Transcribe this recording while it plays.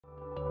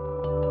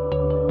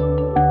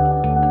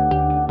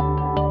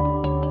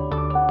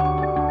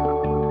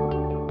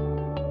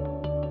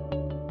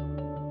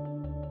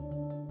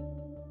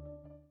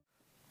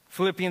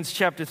Philippians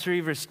chapter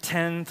 3, verse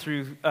 10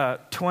 through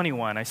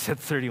 21. I said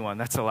 31.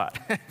 That's a lot.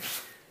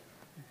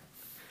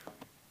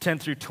 10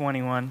 through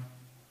 21.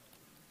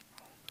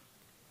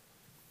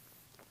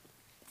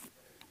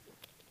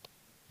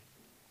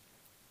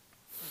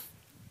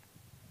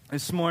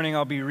 This morning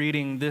I'll be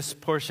reading this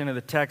portion of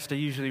the text. I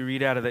usually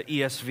read out of the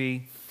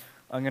ESV.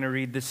 I'm going to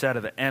read this out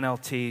of the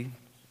NLT.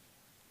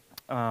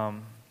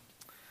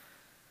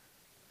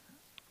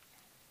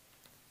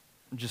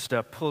 Just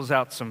pulls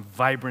out some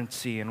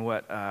vibrancy in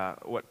what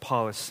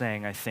Paul is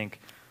saying, I think.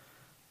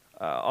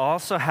 I'll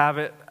also have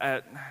it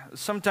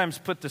sometimes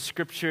put the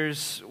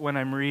scriptures when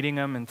I'm reading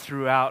them and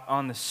throughout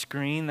on the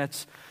screen.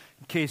 That's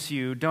in case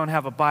you don't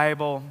have a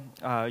Bible.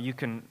 You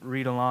can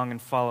read along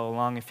and follow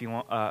along if you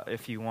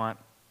want.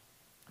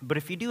 But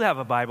if you do have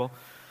a Bible,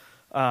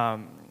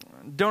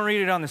 don't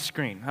read it on the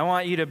screen. I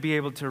want you to be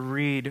able to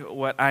read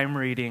what I'm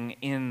reading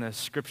in the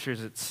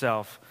scriptures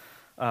itself.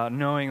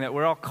 Knowing that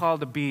we're all called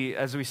to be,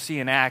 as we see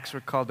in Acts, we're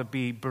called to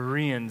be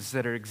Bereans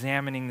that are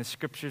examining the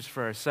scriptures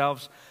for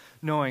ourselves,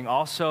 knowing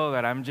also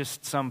that I'm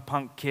just some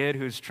punk kid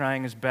who's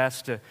trying his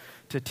best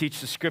to teach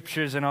the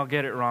scriptures, and I'll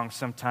get it wrong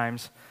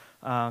sometimes.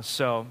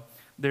 So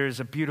there's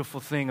a beautiful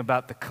thing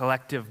about the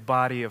collective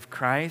body of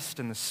Christ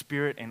and the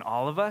Spirit in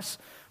all of us.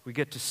 We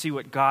get to see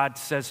what God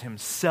says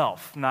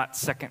himself, not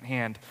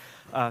secondhand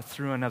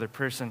through another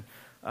person.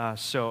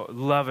 So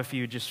love if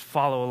you just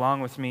follow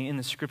along with me in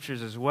the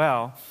scriptures as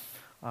well.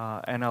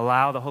 And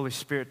allow the Holy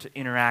Spirit to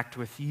interact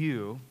with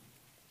you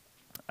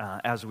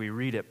as we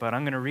read it. But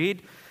I'm going to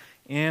read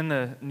in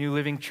the New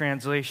Living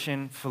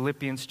Translation,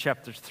 Philippians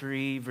chapter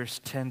 3,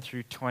 verse 10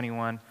 through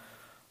 21.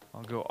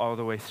 I'll go all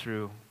the way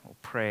through. We'll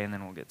pray, and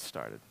then we'll get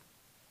started.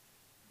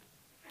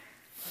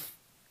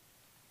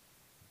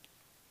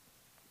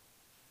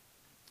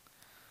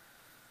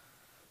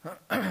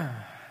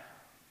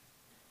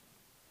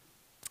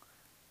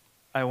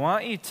 I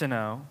want you to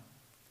know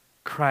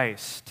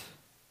Christ.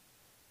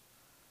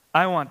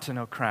 I want to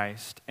know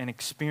Christ and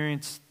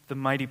experience the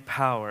mighty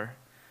power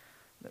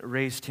that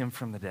raised him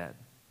from the dead.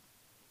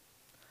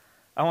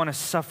 I want to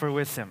suffer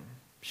with him,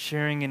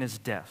 sharing in his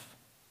death,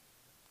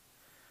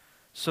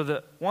 so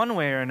that one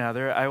way or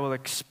another I will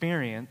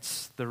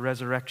experience the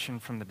resurrection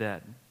from the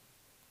dead.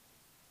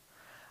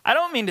 I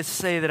don't mean to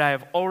say that I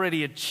have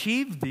already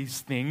achieved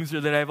these things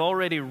or that I've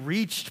already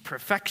reached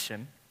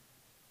perfection,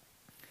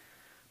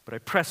 but I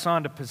press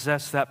on to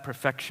possess that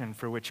perfection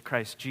for which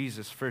Christ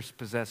Jesus first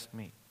possessed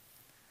me.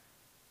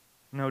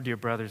 No, dear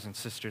brothers and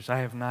sisters,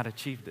 I have not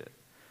achieved it.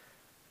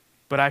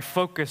 But I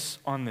focus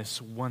on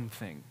this one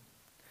thing,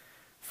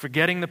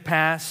 forgetting the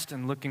past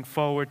and looking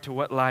forward to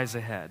what lies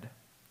ahead.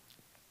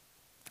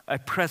 I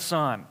press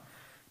on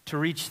to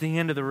reach the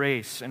end of the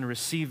race and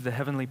receive the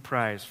heavenly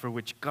prize for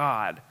which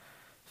God,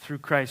 through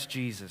Christ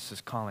Jesus,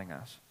 is calling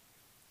us.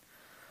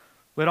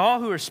 Let all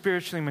who are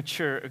spiritually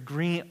mature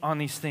agree on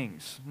these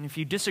things. And if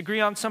you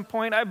disagree on some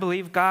point, I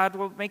believe God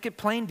will make it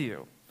plain to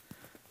you.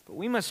 But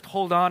we must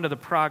hold on to the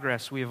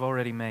progress we have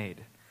already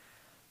made.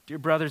 Dear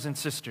brothers and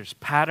sisters,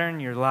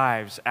 pattern your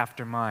lives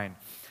after mine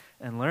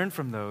and learn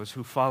from those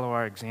who follow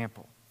our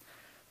example.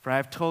 For I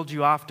have told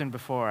you often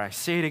before, I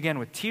say it again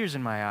with tears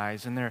in my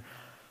eyes, and there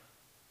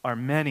are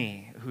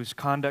many whose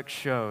conduct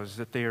shows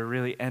that they are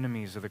really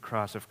enemies of the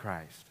cross of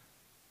Christ.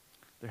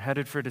 They're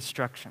headed for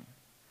destruction.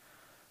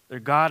 Their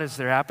God is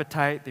their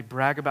appetite, they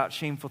brag about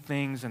shameful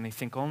things, and they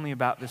think only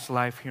about this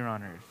life here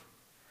on earth.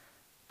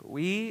 But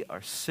we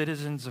are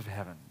citizens of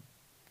heaven,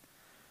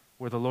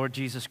 where the Lord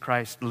Jesus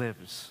Christ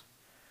lives,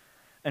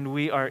 and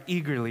we are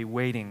eagerly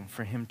waiting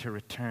for him to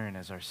return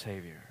as our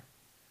Savior.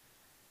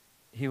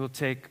 He will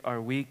take our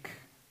weak,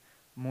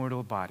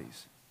 mortal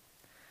bodies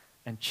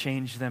and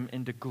change them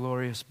into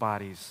glorious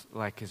bodies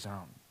like his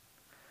own,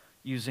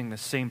 using the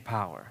same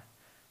power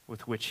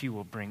with which he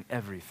will bring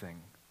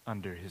everything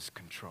under his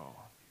control.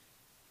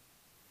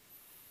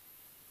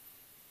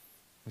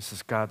 This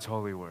is God's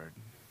holy word.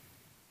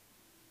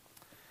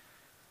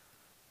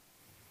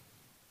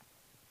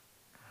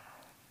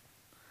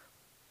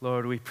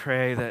 Lord, we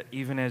pray that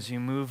even as you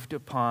moved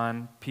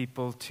upon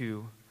people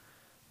to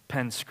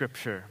pen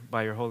scripture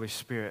by your Holy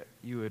Spirit,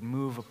 you would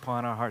move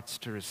upon our hearts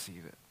to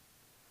receive it.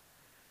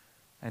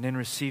 And in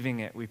receiving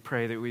it, we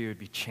pray that we would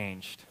be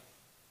changed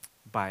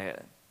by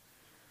it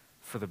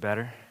for the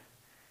better.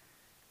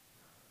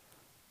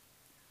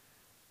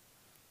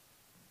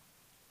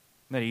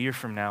 That a year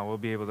from now, we'll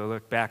be able to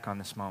look back on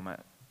this moment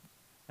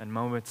and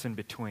moments in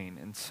between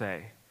and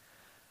say,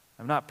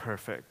 I'm not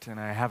perfect and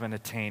I haven't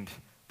attained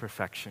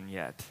perfection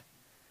yet,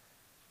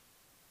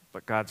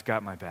 but God's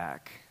got my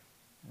back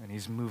and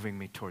he's moving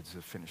me towards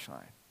the finish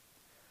line.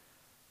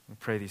 We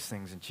pray these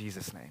things in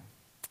Jesus' name.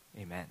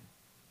 Amen.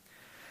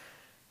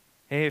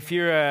 Hey, if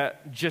you're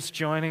just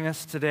joining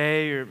us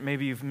today, or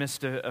maybe you've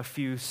missed a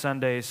few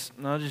Sundays,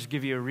 I'll just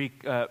give you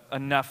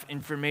enough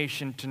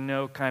information to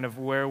know kind of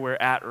where we're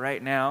at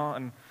right now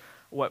and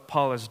what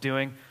Paul is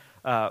doing.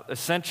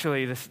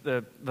 Essentially,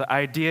 the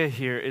idea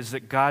here is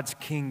that God's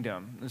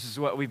kingdom, this is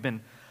what we've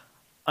been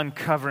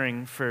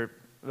uncovering for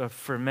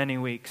many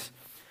weeks.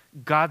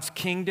 God's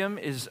kingdom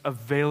is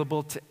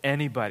available to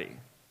anybody.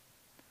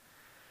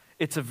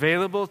 It's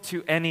available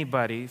to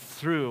anybody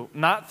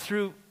not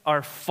through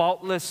our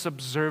faultless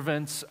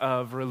observance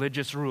of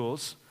religious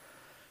rules,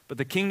 but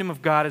the kingdom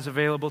of God is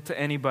available to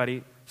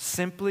anybody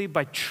simply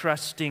by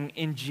trusting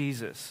in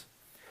Jesus,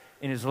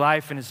 in his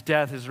life, in his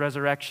death, his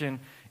resurrection,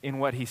 in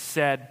what he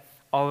said,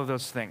 all of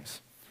those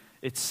things.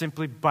 It's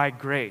simply by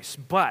grace.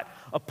 But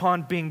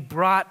upon being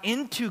brought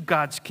into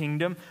God's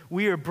kingdom,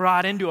 we are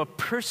brought into a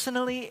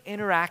personally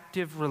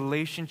interactive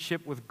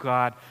relationship with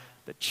God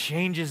that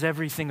changes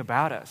everything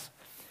about us.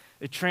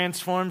 It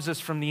transforms us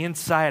from the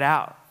inside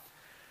out.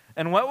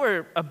 And what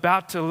we're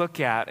about to look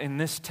at in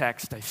this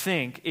text, I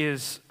think,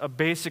 is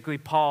basically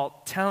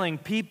Paul telling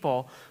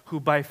people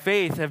who by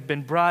faith have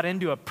been brought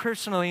into a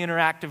personally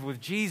interactive with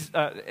Jesus,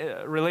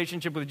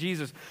 relationship with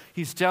Jesus.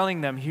 He's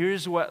telling them,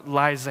 here's what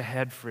lies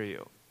ahead for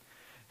you.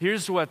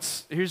 Here's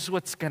what's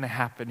going to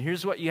happen.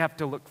 Here's what you have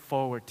to look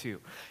forward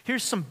to.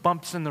 Here's some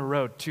bumps in the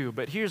road too,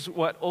 but here's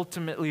what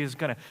ultimately is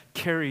going to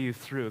carry you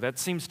through. That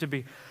seems to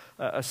be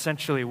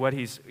essentially what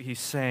he's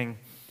saying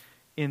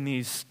in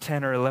these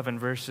 10 or 11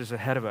 verses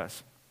ahead of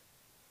us.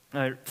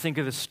 I think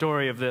of the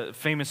story of the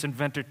famous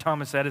inventor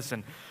Thomas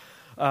Edison,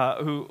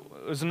 who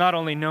was not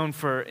only known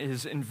for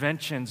his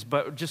inventions,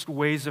 but just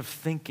ways of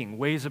thinking,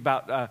 ways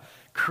about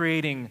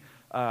creating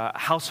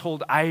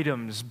household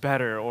items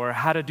better, or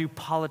how to do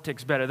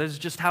politics better. This is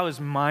just how his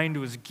mind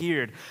was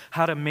geared,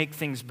 how to make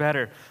things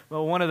better.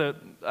 Well, one of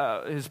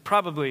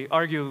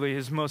arguably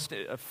his most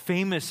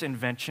famous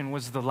invention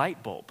was the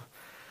light bulb.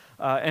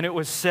 And it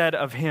was said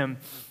of him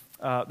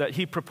that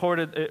it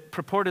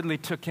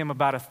purportedly took him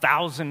about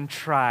 1,000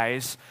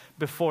 tries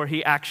before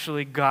he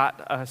actually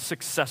got a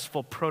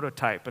successful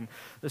prototype. And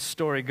the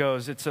story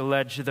goes, it's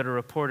alleged that a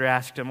reporter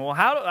asked him, well,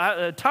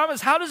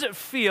 Thomas, how does it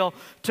feel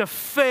to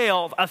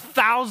fail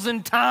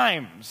 1,000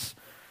 times?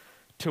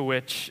 To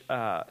which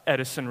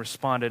Edison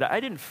responded, I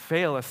didn't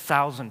fail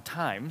 1,000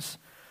 times.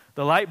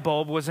 The light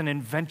bulb was an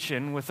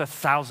invention with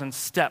 1,000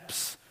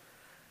 steps.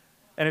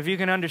 And if you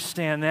can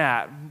understand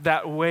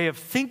that way of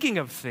thinking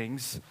of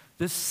things,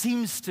 this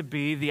seems to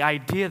be the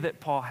idea that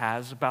Paul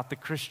has about the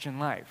Christian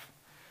life.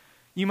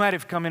 You might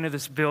have come into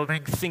this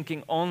building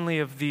thinking only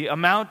of the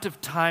amount of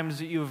times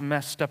that you have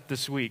messed up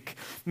this week.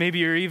 Maybe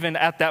you're even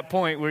at that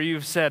point where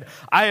you've said,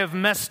 I have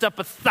messed up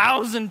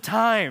 1,000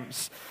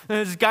 times.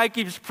 And this guy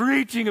keeps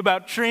preaching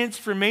about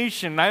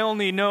transformation. I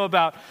only know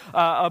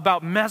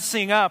about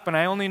messing up, and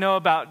I only know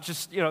about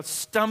just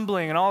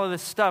stumbling and all of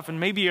this stuff. And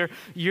maybe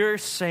you're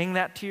saying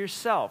that to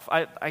yourself.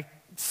 I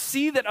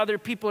see that other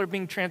people are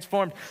being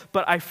transformed,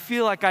 but I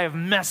feel like I have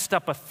messed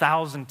up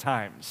 1,000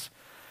 times.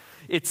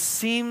 It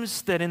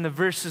seems that in the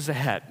verses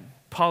ahead,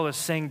 Paul is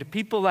saying to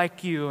people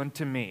like you and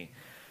to me,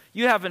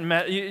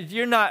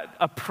 you're not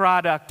a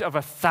product of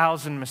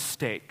 1,000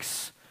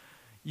 mistakes.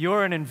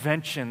 You're an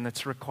invention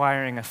that's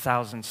requiring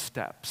 1,000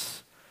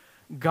 steps.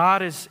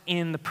 God is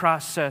in the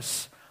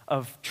process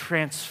of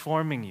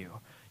transforming you.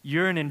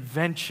 You're an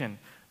invention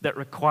that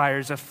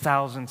requires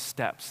 1,000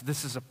 steps.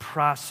 This is a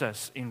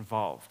process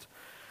involved.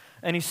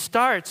 And he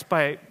starts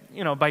by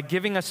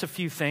giving us a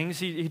few things.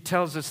 He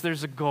tells us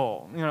there's a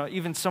goal.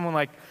 Even someone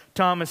like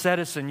Thomas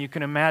Edison, you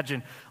can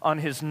imagine, on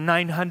his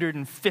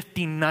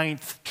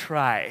 959th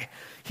try,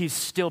 he's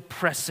still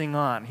pressing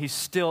on. He's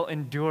still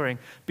enduring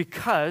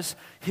because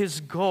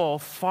his goal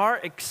far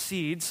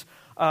exceeds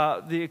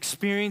the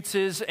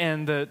experiences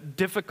and the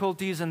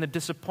difficulties and the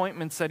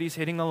disappointments that he's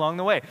hitting along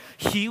the way.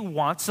 He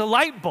wants a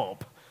light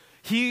bulb.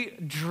 He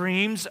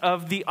dreams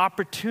of the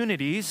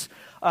opportunities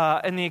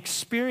and the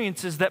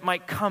experiences that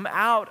might come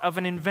out of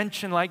an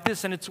invention like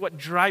this, and it's what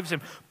drives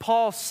him.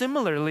 Paul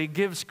similarly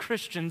gives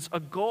Christians a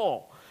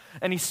goal,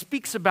 and he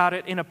speaks about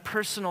it in a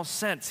personal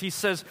sense. He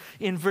says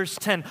in verse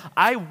 10,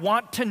 I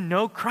want to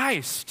know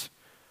Christ.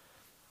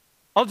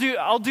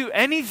 I'll do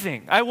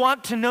anything. I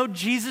want to know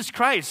Jesus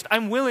Christ.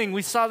 I'm willing,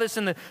 we saw this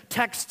in the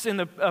texts in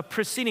the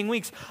preceding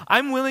weeks,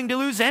 I'm willing to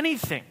lose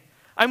anything.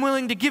 I'm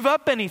willing to give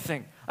up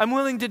anything. I'm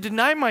willing to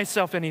deny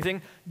myself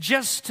anything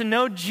just to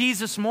know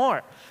Jesus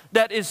more.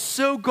 That is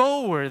so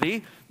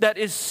goal-worthy, that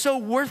is so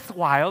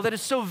worthwhile, that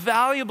is so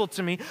valuable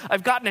to me.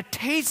 I've gotten a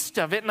taste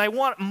of it, and I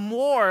want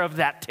more of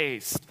that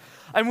taste.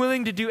 I'm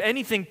willing to do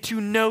anything to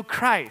know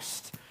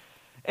Christ.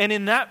 And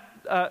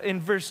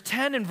in verse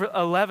 10 and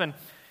 11,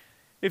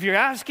 if you're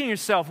asking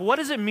yourself, what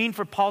does it mean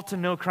for Paul to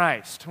know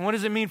Christ? What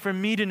does it mean for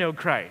me to know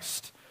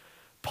Christ?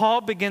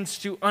 Paul begins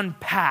to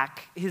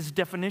unpack his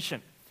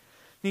definition.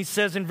 He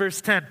says in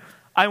verse 10,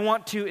 I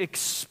want to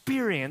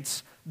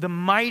experience the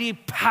mighty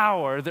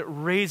power that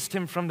raised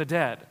him from the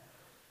dead.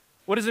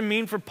 What does it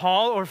mean for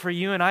Paul or for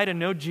you and I to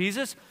know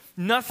Jesus?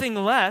 Nothing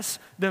less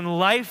than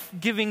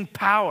life-giving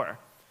power.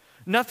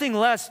 Nothing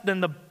less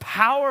than the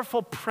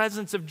powerful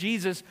presence of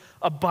Jesus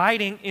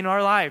abiding in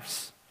our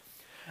lives.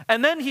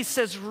 And then he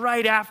says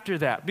right after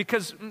that,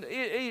 because,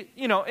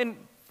 in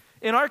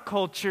our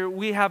culture,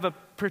 we have a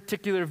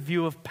particular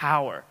view of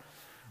power.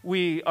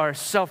 We are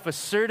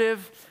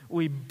self-assertive.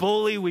 We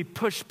bully. We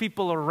push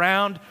people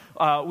around.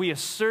 We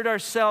assert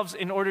ourselves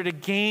in order to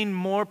gain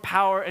more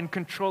power and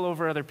control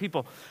over other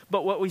people.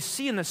 But what we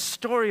see in the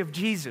story of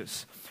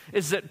Jesus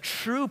is that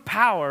true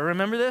power,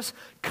 remember this,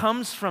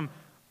 comes from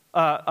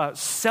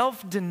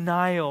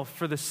self-denial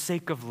for the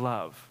sake of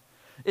love.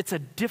 It's a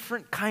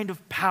different kind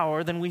of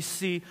power than we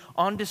see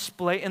on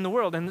display in the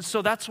world. And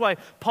so that's why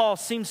Paul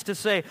seems to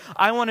say,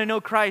 I want to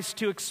know Christ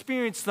to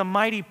experience the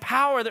mighty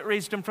power that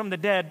raised him from the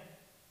dead,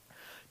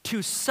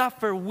 to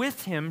suffer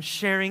with him,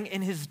 sharing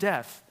in his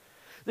death.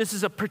 This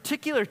is a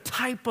particular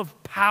type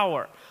of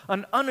power,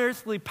 an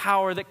unearthly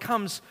power that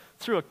comes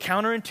through a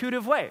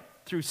counterintuitive way,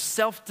 through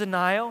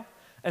self-denial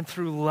and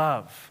through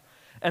love.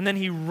 And then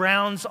he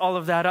rounds all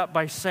of that up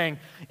by saying,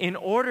 in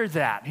order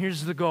that,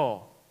 here's the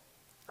goal,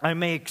 I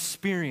may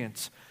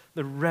experience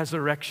the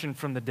resurrection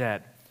from the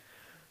dead.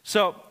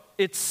 So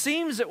it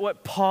seems that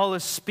what Paul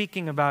is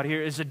speaking about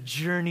here is a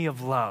journey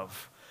of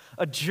love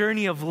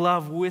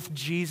with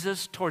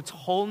Jesus towards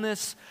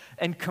wholeness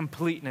and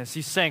completeness.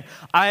 He's saying,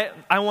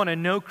 I want to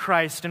know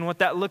Christ, and what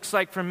that looks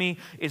like for me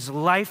is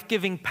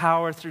life-giving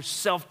power through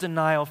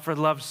self-denial for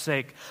love's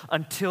sake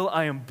until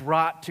I am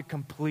brought to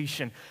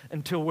completion,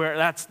 until where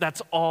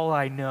that's all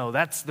I know.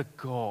 That's the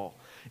goal.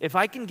 If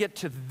I can get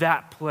to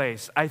that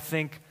place, I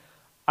think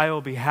I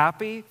will be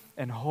happy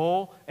and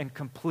whole and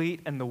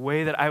complete in the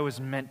way that I was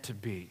meant to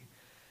be.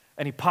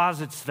 And he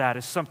posits that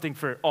as something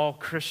for all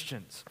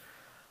Christians.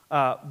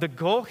 The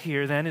goal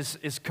here then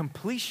is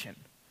completion,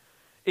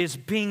 is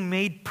being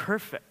made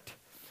perfect,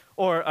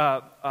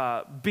 or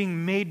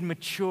being made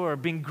mature,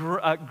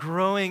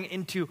 growing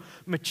into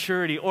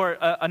maturity. Or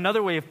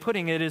another way of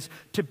putting it is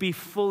to be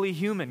fully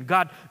human.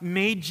 God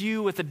made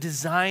you with a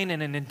design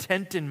and an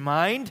intent in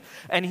mind,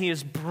 and he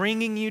is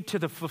bringing you to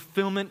the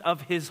fulfillment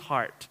of his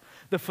heart,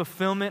 the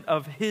fulfillment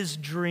of his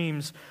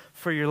dreams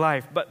for your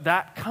life. But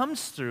that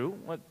comes through,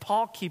 what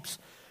Paul keeps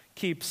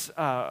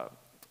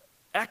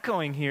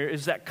echoing here,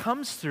 is that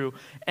comes through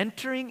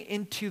entering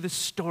into the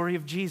story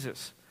of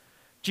Jesus.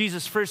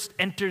 Jesus first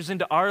enters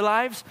into our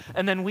lives,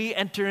 and then we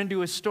enter into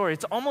his story.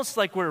 It's almost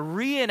like we're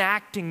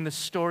reenacting the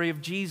story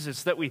of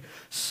Jesus that we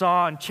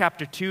saw in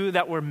chapter 2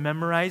 that we're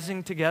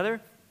memorizing together.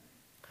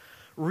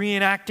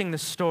 Reenacting the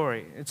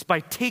story. It's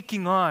by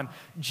taking on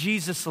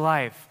Jesus'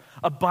 life,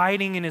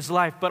 abiding in his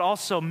life, but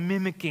also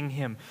mimicking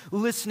him,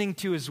 listening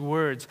to his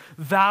words,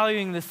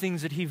 valuing the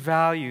things that he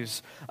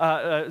values,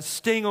 not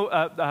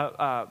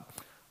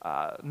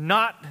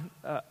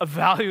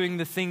valuing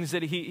the things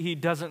that he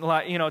doesn't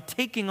like,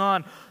 taking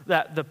on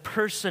the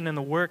person and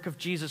the work of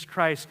Jesus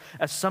Christ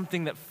as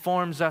something that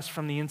forms us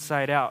from the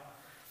inside out.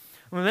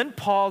 Well, then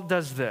Paul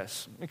does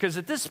this, because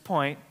at this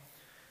point,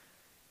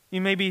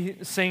 you may be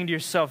saying to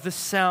yourself, this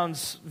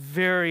sounds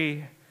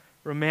very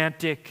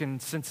romantic and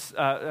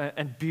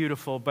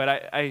beautiful, but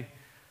I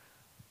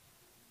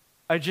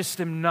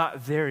just am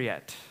not there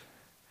yet.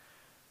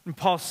 And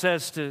Paul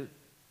says to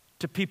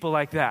people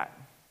like that,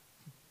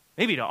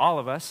 maybe to all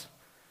of us,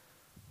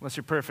 unless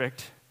you're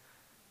perfect,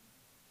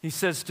 he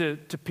says to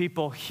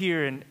people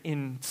here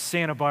in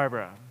Santa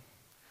Barbara,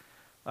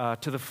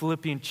 to the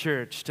Philippian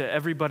church, to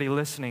everybody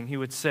listening, he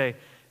would say,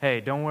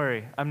 hey, don't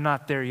worry, I'm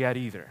not there yet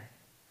either.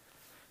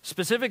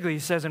 Specifically, he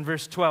says in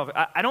verse 12,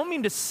 I don't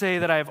mean to say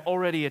that I have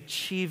already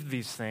achieved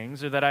these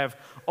things or that I have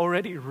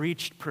already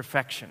reached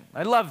perfection.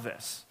 I love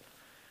this,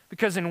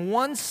 because in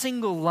one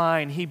single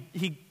line,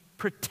 he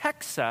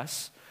protects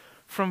us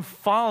from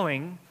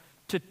falling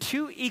to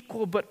two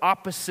equal but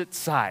opposite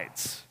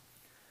sides.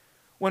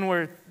 When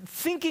we're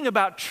thinking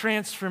about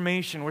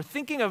transformation, we're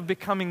thinking of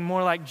becoming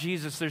more like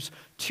Jesus, there's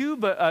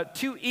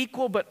two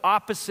equal but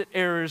opposite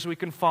errors we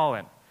can fall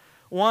in.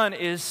 One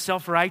is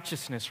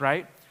self-righteousness,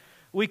 right?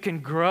 We can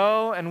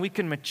grow and we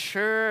can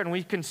mature and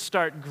we can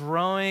start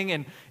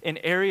growing in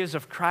areas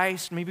of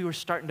Christ. Maybe we're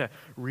starting to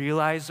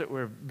realize that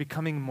we're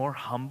becoming more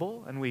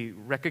humble and we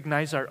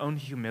recognize our own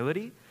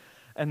humility.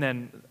 And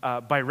then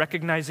by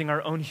recognizing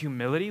our own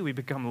humility, we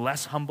become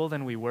less humble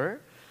than we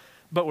were.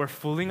 But we're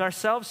fooling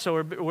ourselves,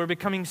 so we're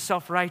becoming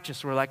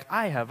self-righteous. We're like,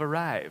 I have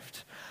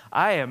arrived.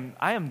 I'm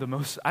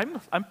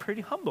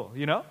pretty humble,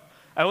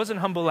 I wasn't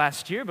humble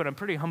last year, but I'm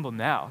pretty humble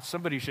now.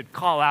 Somebody should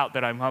call out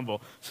that I'm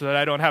humble so that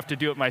I don't have to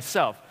do it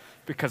myself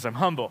because I'm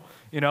humble,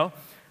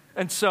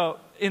 And so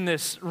in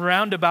this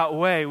roundabout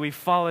way, we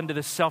fall into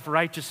this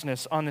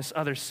self-righteousness on this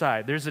other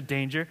side. There's a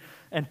danger,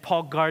 and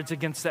Paul guards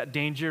against that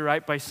danger,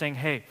 right, by saying,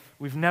 hey,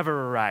 we've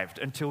never arrived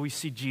until we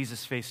see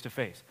Jesus face to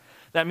face.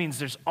 That means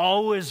there's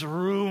always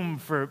room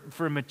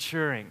for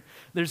maturing.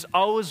 There's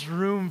always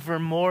room for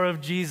more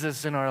of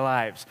Jesus in our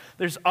lives.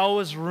 There's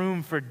always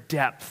room for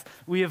depth.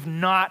 We have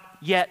not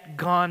yet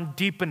gone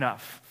deep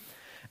enough.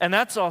 And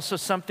that's also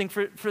something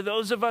for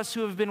those of us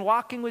who have been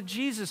walking with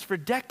Jesus for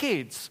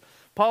decades.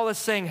 Paul is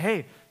saying,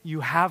 hey, you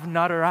have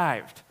not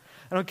arrived.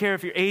 I don't care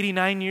if you're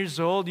 89 years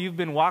old, you've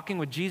been walking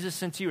with Jesus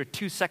since you were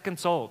 2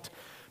 seconds old.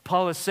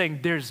 Paul is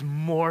saying there's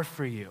more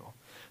for you.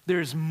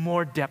 There's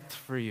more depth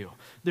for you.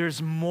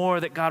 There's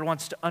more that God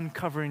wants to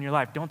uncover in your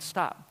life. Don't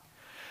stop.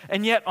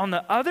 And yet, on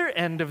the other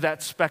end of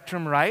that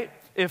spectrum, right,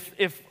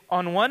 if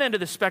on one end of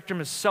the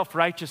spectrum is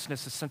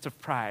self-righteousness, a sense of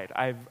pride,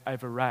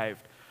 I've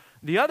arrived.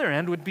 The other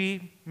end would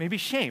be maybe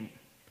shame.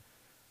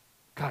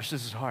 Gosh,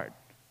 this is hard.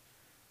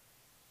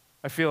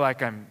 I feel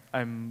like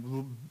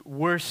I'm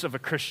worse of a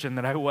Christian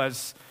than I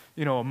was,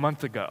 a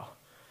month ago.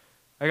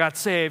 I got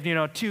saved,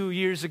 2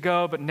 years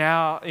ago, but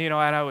now, and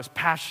I was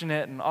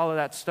passionate and all of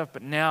that stuff,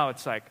 but now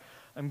it's like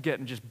I'm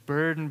getting just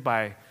burdened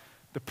by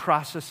the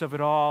process of it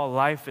all.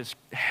 Life is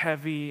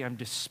heavy. I'm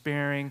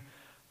despairing.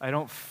 I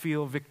don't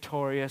feel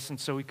victorious, and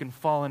so we can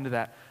fall into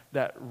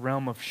that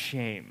realm of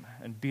shame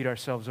and beat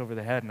ourselves over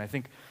the head. And I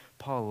think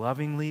Paul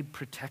lovingly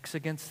protects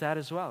against that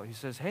as well. He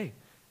says, hey,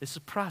 it's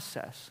a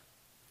process.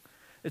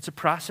 It's a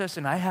process,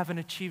 and I haven't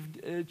achieved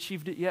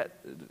it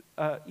yet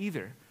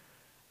either.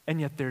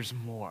 And yet there's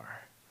more.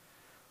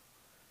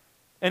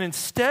 And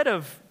instead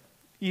of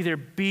either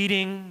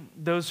beating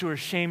those who are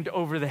shamed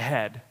over the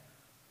head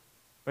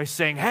by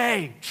saying,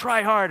 hey,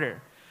 try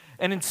harder,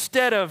 and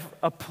instead of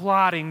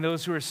applauding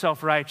those who are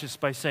self-righteous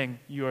by saying,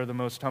 you are the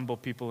most humble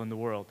people in the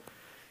world,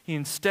 he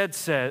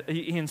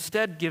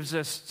instead gives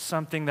us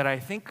something that I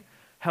think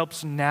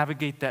helps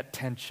navigate that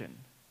tension.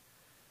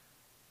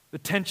 The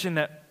tension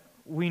that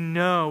we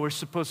know we're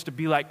supposed to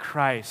be like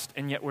Christ,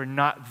 and yet we're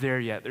not there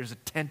yet. There's a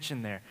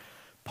tension there.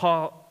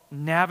 Paul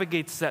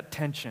navigates that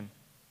tension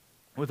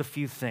with a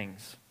few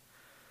things.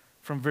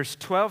 From verse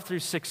 12 through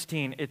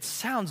 16, it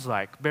sounds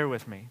like, bear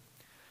with me,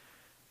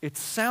 it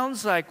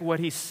sounds like what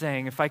he's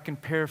saying, if I can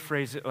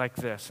paraphrase it like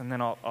this, and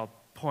then I'll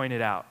point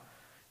it out.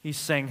 He's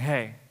saying,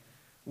 hey,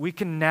 we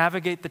can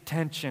navigate the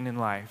tension in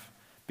life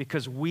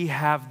because we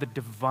have the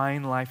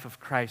divine life of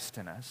Christ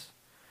in us.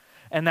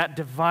 And that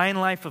divine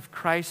life of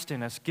Christ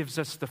in us gives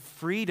us the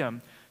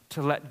freedom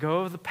to let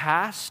go of the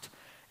past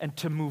and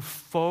to move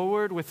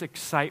forward with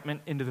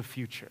excitement into the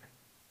future.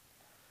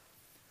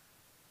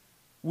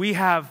 We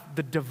have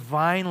the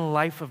divine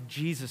life of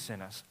Jesus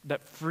in us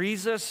that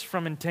frees us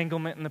from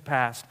entanglement in the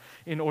past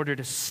in order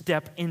to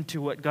step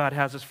into what God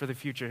has us for the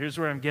future. Here's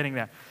where I'm getting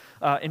that.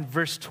 In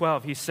verse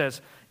 12, he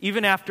says,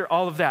 even after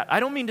all of that, I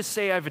don't mean to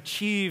say I've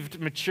achieved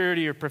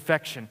maturity or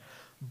perfection,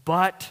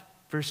 but,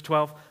 verse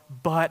 12,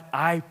 but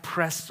I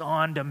press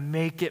on to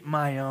make it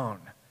my own.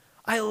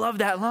 I love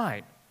that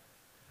line.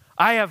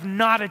 I have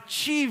not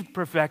achieved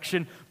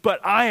perfection, but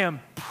I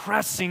am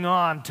pressing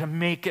on to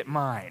make it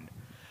mine.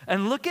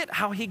 And look at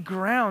how he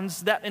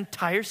grounds that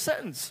entire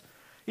sentence.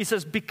 He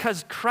says,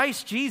 because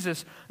Christ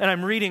Jesus, and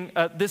I'm reading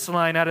this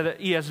line out of the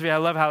ESV. I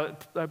love how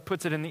it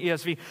puts it in the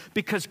ESV.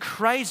 Because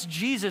Christ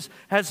Jesus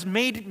has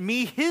made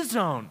me his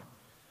own.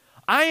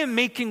 I am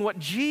making what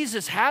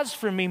Jesus has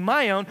for me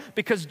my own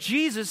because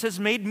Jesus has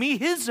made me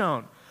his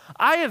own.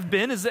 I have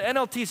been, as the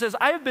NLT says,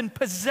 I have been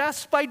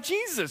possessed by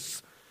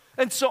Jesus.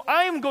 And so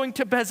I am going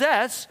to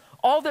possess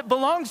all that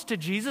belongs to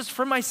Jesus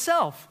for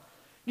myself.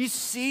 You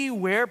see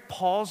where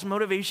Paul's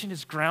motivation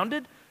is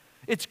grounded?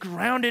 It's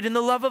grounded in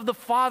the love of the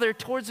Father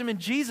towards him in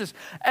Jesus.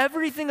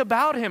 Everything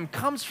about him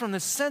comes from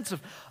the sense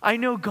of, I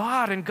know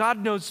God and God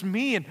knows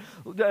me and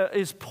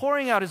is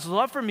pouring out his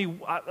love for me.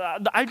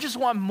 I just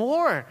want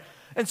more.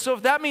 And so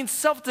if that means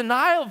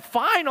self-denial,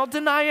 fine, I'll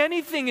deny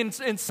anything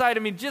inside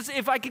of me. Just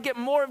if I could get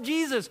more of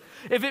Jesus.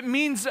 If it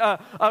means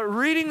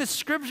reading the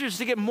scriptures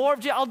to get more of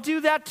Jesus, I'll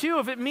do that too.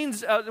 If it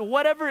means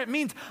whatever it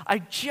means, I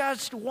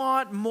just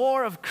want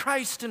more of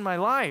Christ in my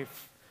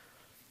life.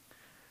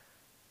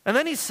 And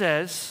then he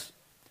says,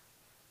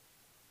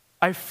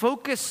 I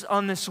focus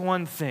on this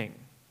one thing.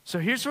 So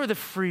here's where the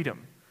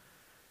freedom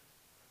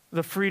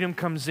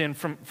comes in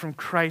from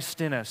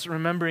Christ in us,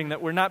 remembering that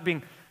we're not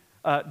being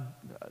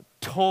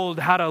told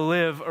how to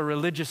live a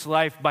religious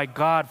life by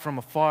God from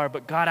afar,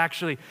 but God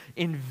actually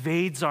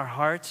invades our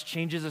hearts,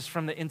 changes us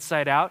from the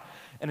inside out.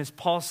 And as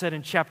Paul said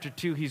in chapter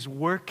 2, he's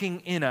working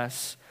in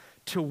us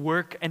to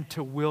work and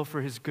to will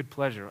for his good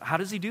pleasure. How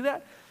does he do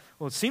that?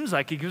 Well, it seems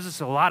like he gives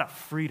us a lot of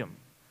freedom,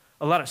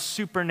 a lot of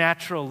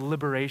supernatural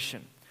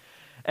liberation.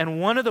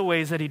 And one of the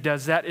ways that he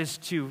does that is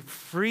to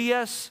free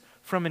us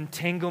from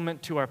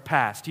entanglement to our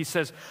past. He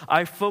says,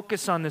 I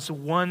focus on this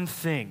one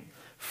thing,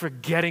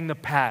 forgetting the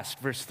past,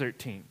 verse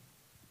 13.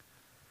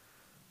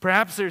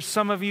 Perhaps there's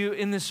some of you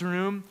in this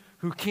room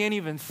who can't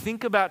even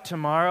think about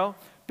tomorrow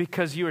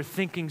because you are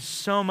thinking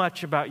so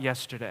much about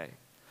yesterday.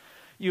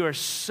 You are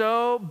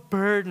so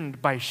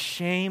burdened by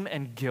shame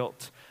and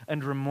guilt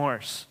and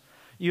remorse.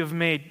 You have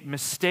made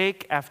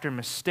mistake after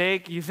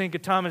mistake. You think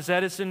of Thomas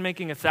Edison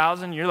making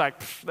 1,000, you're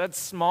like, that's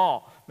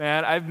small,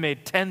 man. I've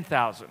made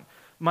 10,000.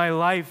 My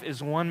life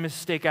is one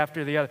mistake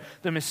after the other.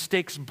 The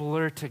mistakes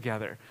blur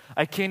together.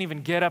 I can't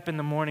even get up in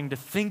the morning to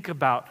think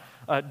about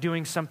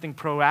doing something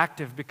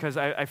proactive because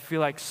I feel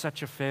like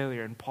such a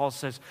failure. And Paul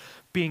says,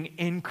 being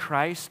in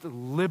Christ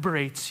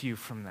liberates you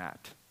from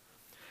that.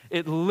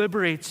 It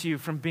liberates you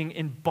from being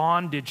in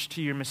bondage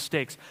to your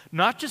mistakes.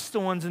 Not just the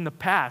ones in the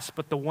past,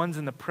 but the ones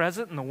in the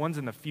present and the ones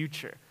in the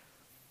future.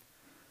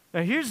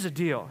 Now here's the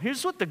deal.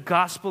 Here's what the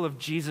gospel of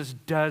Jesus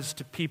does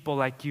to people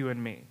like you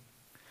and me.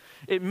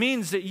 It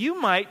means that you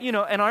might,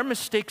 and our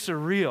mistakes are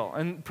real,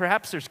 and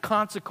perhaps there's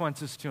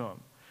consequences to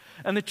them.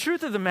 And the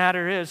truth of the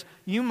matter is,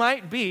 you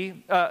might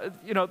be,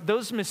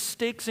 those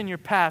mistakes in your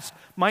past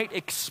might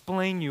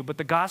explain you, but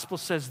the gospel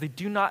says they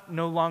do not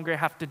no longer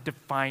have to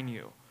define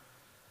you.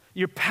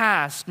 Your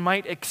past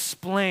might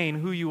explain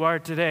who you are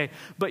today,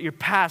 but your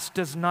past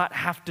does not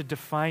have to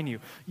define you.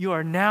 You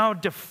are now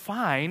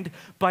defined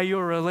by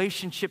your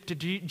relationship to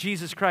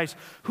Jesus Christ,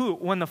 who,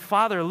 when the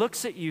Father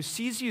looks at you,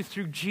 sees you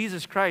through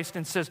Jesus Christ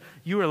and says,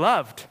 you are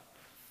loved.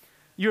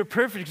 You are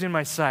perfect in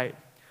my sight.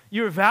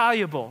 You are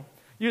valuable.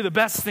 You're the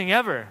best thing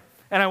ever.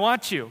 And I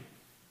want you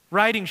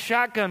riding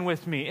shotgun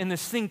with me in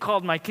this thing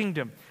called my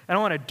kingdom. And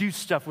I want to do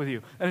stuff with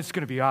you. And it's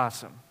going to be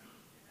awesome.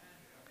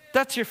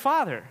 That's your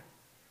Father.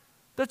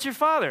 That's your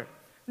Father.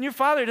 And your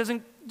Father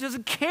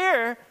doesn't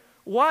care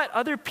what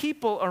other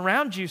people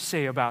around you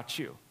say about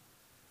you.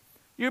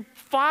 Your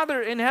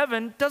Father in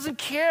heaven doesn't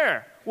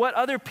care what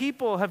other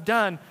people have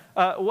done,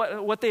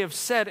 what they have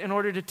said in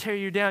order to tear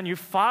you down. Your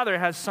Father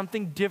has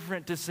something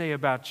different to say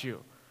about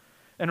you.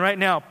 And right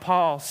now,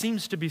 Paul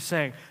seems to be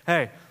saying,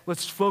 hey,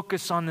 let's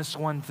focus on this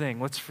one thing.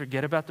 Let's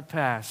forget about the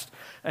past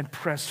and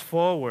press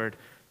forward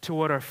to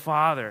what our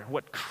Father,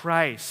 what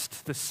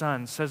Christ, the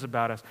Son, says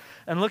about us.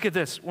 And look at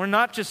this. We're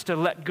not just to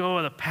let go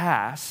of the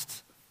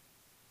past,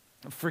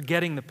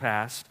 forgetting the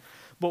past,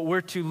 but we're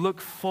to look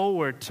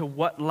forward to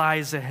what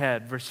lies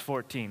ahead. Verse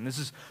 14. This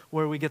is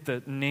where we get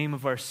the name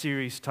of our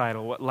series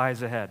title, What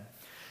Lies Ahead.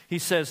 He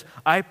says,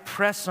 I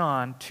press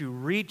on to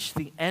reach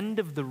the end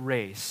of the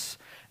race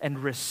and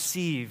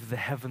receive the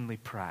heavenly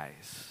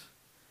prize.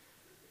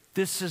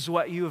 This is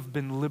what you have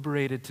been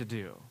liberated to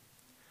do.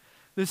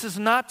 This is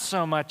not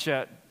so much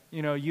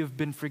you've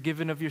been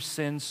forgiven of your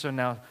sins, so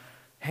now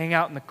hang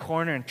out in the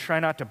corner and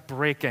try not to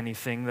break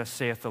anything, thus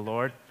saith the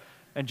Lord,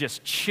 and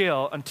just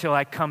chill until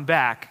I come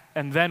back,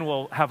 and then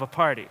we'll have a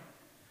party.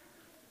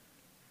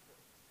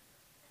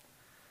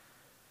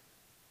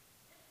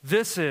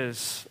 This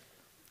is,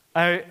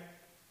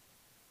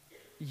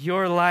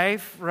 your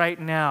life right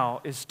now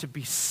is to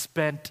be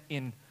spent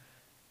in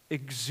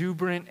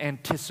exuberant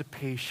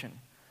anticipation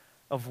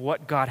of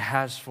what God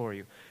has for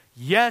you.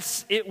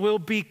 Yes, it will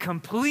be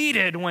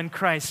completed when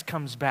Christ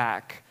comes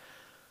back,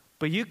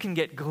 but you can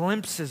get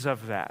glimpses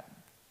of that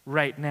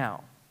right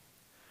now.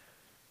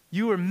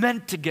 You were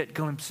meant to get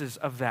glimpses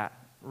of that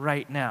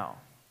right now.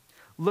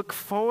 Look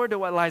forward to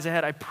what lies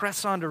ahead. I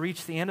press on to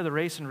reach the end of the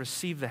race and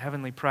receive the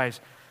heavenly prize.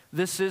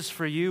 This is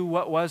for you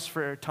what was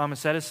for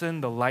Thomas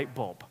Edison, the light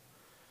bulb.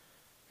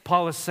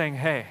 Paul is saying,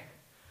 hey,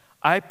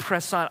 I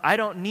press on. I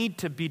don't need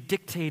to be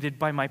dictated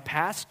by my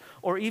past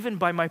or even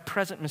by my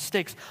present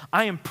mistakes.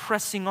 I am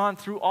pressing on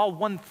through all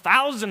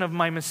 1,000 of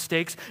my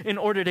mistakes in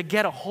order to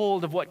get a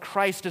hold of what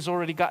Christ has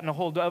already gotten a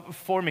hold of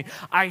for me.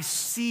 I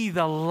see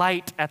the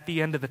light at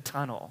the end of the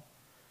tunnel.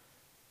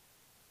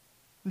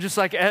 Just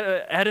like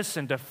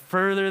Edison, to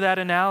further that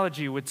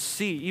analogy, would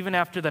see, even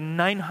after the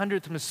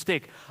 900th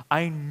mistake,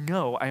 I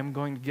know I am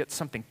going to get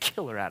something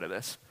killer out of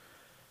this.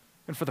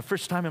 And for the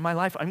first time in my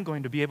life, I'm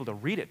going to be able to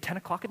read at 10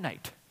 o'clock at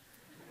night.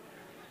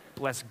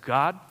 Bless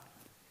God.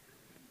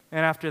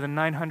 And after the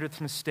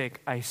 900th mistake,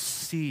 I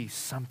see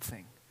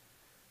something.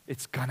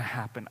 It's going to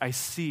happen. I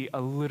see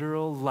a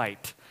literal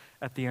light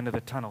at the end of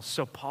the tunnel.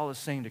 So Paul is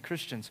saying to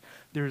Christians,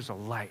 there's a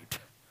light.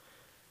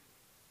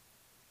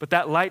 But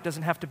that light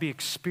doesn't have to be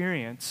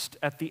experienced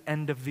at the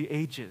end of the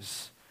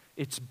ages.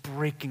 It's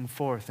breaking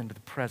forth into the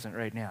present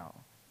right now.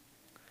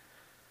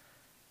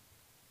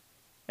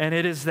 And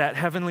it is that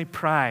heavenly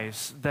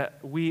prize that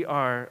we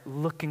are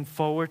looking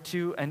forward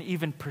to and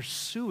even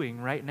pursuing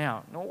right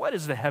now. Now, what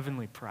is the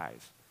heavenly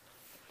prize?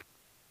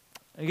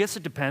 I guess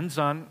it depends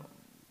on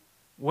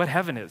what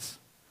heaven is.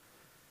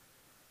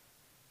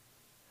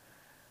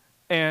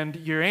 And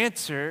your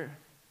answer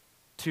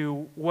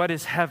to what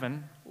is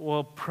heaven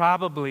will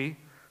probably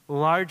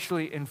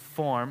largely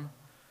inform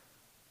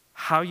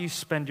how you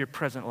spend your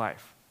present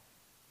life.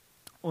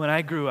 When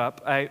I grew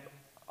up, I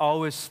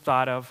always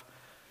thought of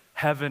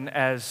heaven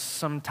as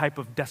some type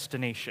of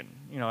destination,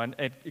 and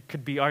it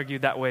could be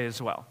argued that way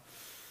as well.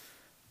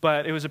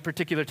 But it was a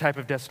particular type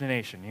of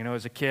destination.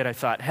 As a kid, I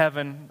thought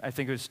heaven, I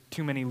think it was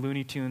too many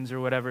Looney Tunes or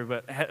whatever,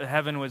 but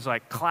heaven was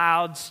like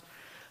clouds,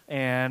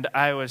 and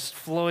I was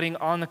floating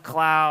on the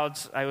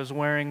clouds. I was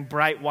wearing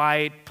bright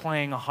white,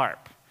 playing a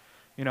harp.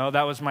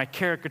 That was my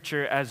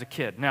caricature as a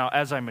kid. Now,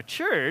 as I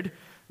matured,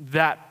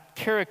 that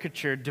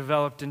caricature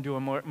developed into a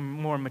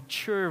more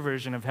mature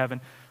version of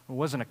heaven. It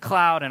wasn't a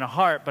cloud and a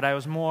harp, but I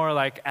was more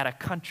like at a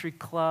country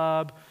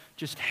club,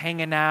 just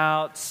hanging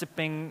out,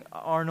 sipping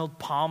Arnold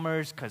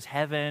Palmer's, because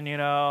heaven,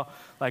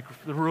 like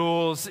the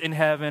rules in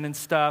heaven and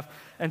stuff.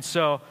 And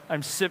so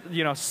I'm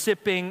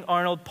sipping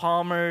Arnold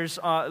Palmer's,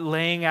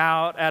 laying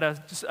out at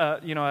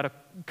a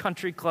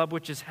country club,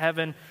 which is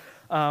heaven.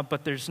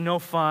 But there's no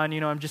fun.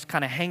 I'm just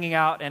kind of hanging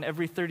out, and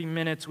every 30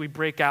 minutes we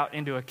break out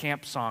into a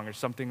camp song or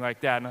something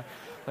like that. And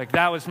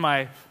that was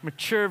my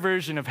mature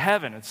version of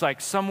heaven. It's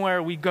like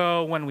somewhere we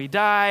go when we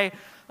die,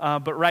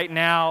 but right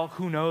now,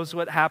 who knows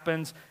what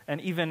happens.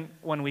 And even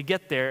when we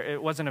get there,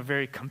 it wasn't a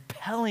very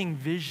compelling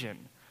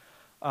vision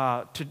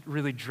to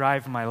really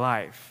drive my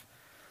life.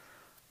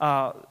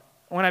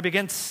 when I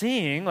began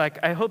seeing, like,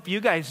 I hope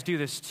you guys do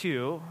this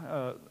too,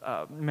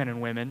 men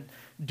and women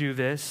do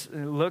this,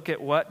 look at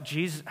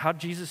how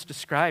Jesus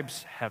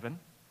describes heaven.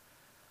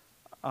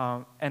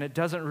 And it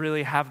doesn't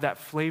really have that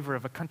flavor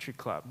of a country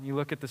club. You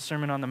look at the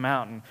Sermon on the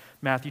Mount in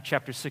Matthew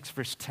chapter 6,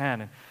 verse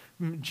 10,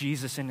 and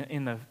Jesus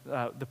in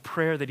the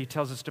prayer that he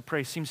tells us to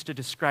pray seems to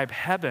describe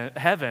heaven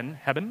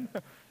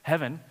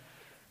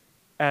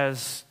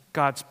as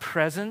God's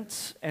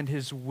presence and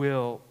his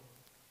will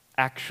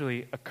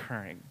actually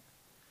occurring.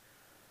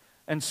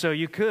 And so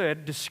you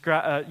could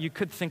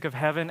think of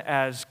heaven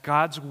as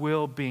God's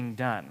will being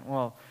done.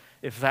 Well,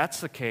 if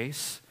that's the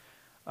case,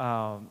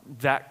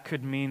 that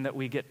could mean that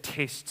we get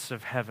tastes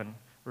of heaven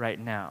right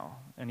now.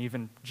 And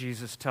even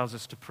Jesus tells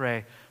us to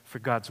pray for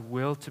God's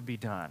will to be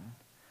done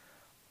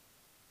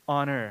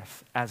on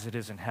earth as it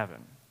is in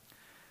heaven.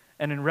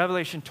 And in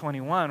Revelation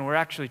 21, we're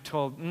actually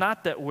told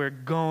not that we're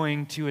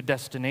going to a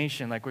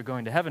destination like we're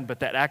going to heaven,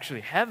 but that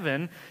actually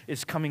heaven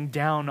is coming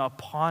down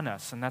upon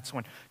us. And that's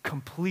when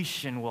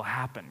completion will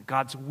happen.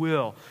 God's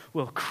will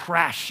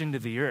crash into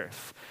the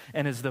earth.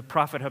 And as the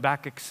prophet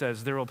Habakkuk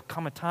says, there will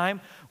come a time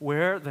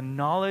where the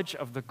knowledge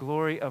of the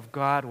glory of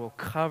God will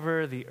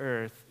cover the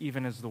earth,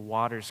 even as the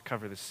waters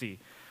cover the sea.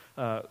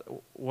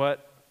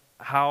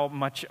 How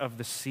much of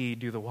the sea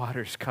do the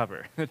waters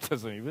cover? It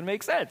doesn't even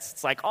make sense.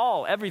 It's like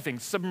everything,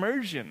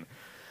 submersion.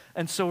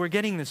 And so we're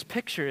getting this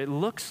picture. It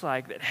looks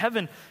like that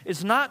heaven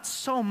is not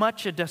so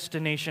much a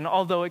destination,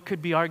 although it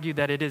could be argued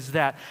that it is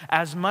that,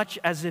 as much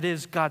as it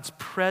is God's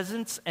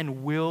presence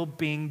and will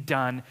being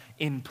done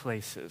in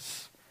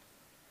places.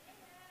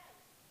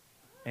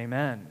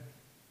 Amen.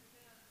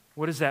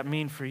 What does that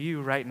mean for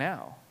you right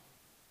now?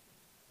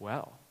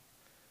 Well,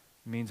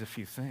 it means a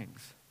few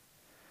things.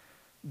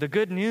 The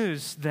good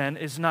news, then,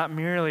 is not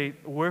merely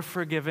we're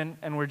forgiven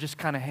and we're just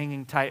kind of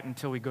hanging tight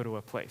until we go to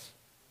a place.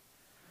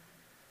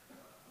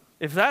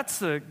 If that's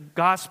the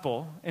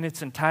gospel in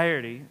its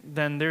entirety,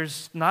 then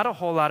there's not a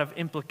whole lot of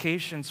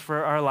implications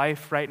for our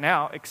life right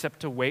now except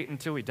to wait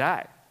until we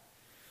die.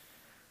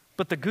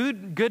 But the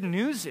good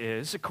news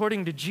is,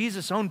 according to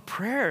Jesus' own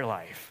prayer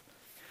life,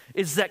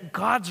 is that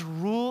God's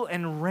rule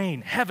and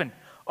reign, heaven,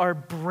 are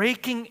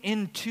breaking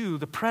into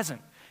the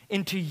present,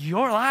 into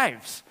your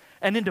lives,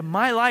 and into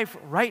my life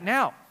right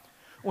now.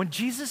 When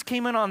Jesus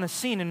came in on the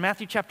scene in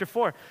Matthew chapter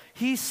 4,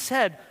 he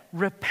said,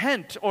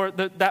 repent, or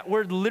that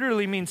word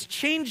literally means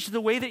change the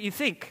way that you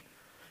think.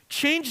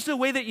 Change the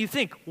way that you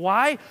think.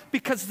 Why?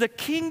 Because the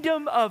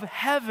kingdom of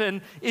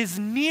heaven is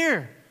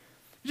near.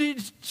 Do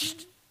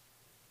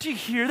you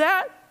hear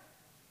that?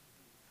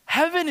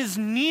 Heaven is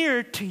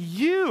near to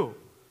you.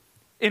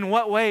 In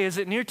what way is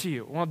it near to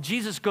you? Well,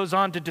 Jesus goes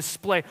on to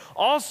display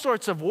all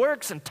sorts of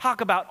works and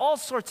talk about all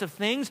sorts of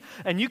things,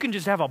 and you can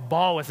just have a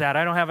ball with that.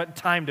 I don't have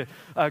time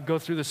to go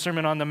through the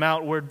Sermon on the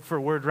Mount word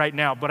for word right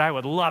now, but I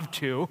would love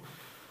to.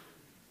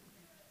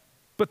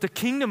 But the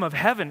kingdom of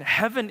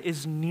heaven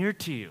is near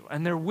to you,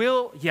 and there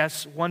will,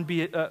 yes, one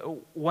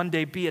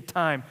day be a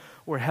time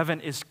where heaven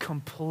is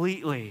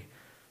completely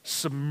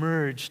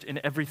submerged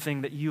in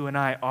everything that you and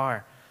I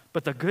are.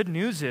 But the good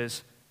news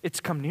is it's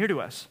come near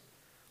to us.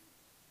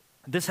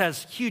 This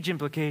has huge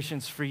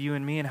implications for you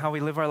and me and how we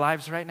live our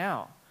lives right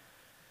now.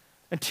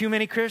 And too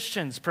many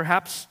Christians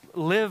perhaps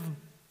live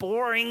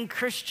boring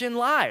Christian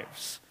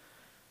lives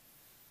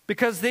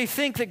because they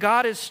think that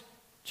God is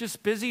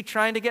just busy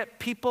trying to get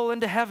people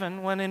into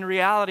heaven when in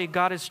reality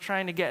God is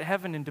trying to get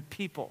heaven into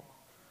people.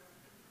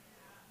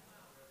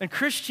 And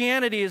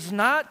Christianity is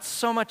not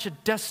so much a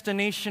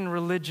destination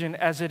religion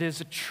as it is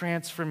a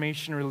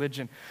transformation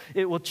religion.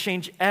 It will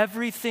change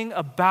everything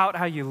about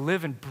how you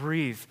live and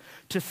breathe.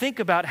 To think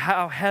about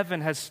how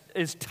heaven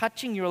is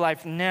touching your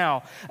life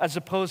now as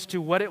opposed to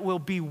what it will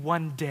be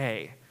one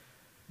day.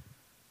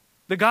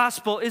 The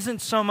gospel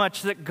isn't so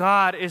much that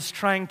God is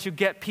trying to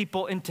get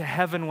people into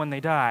heaven when they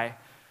die.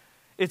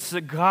 It's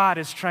that God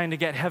is trying to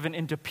get heaven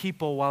into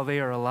people while they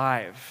are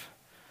alive.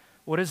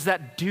 What does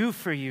that do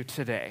for you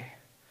today?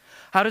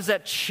 How does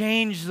that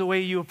change the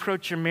way you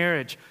approach your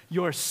marriage,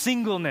 your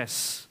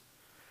singleness?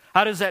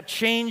 How does that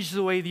change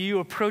the way that you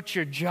approach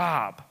your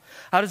job?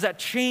 How does that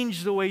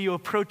change the way you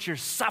approach your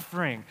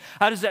suffering?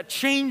 How does that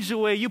change the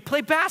way you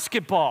play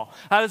basketball?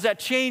 How does that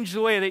change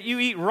the way that you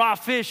eat raw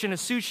fish in a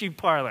sushi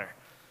parlor?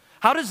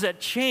 How does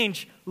that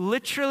change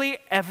literally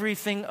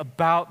everything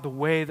about the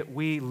way that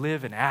we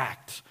live and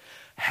act?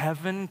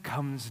 Heaven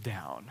comes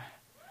down.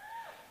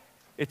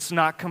 It's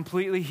not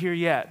completely here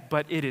yet,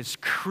 but it is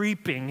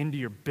creeping into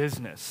your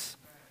business.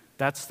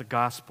 That's the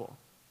gospel.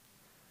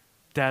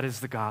 That is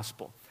the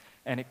gospel.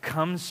 And it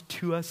comes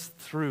to us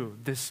through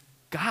this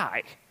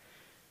guy,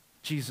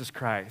 Jesus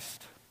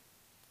Christ.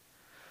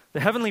 The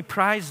heavenly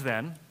prize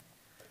then,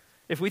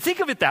 if we think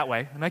of it that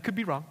way, and I could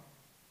be wrong,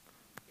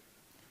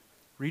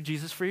 read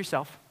Jesus for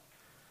yourself.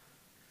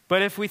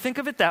 But if we think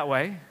of it that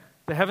way,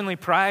 the heavenly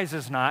prize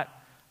is not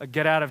a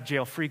get out of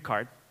jail free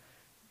card.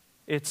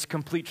 It's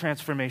complete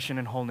transformation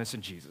and wholeness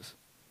in Jesus.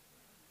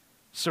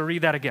 So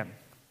read that again.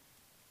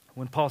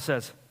 When Paul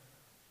says,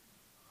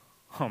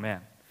 oh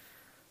man,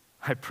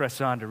 I press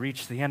on to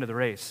reach the end of the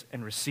race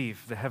and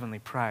receive the heavenly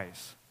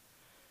prize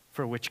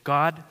for which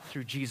God,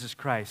 through Jesus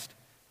Christ,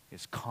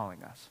 is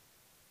calling us.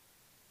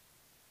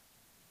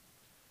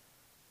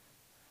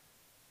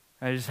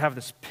 I just have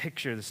this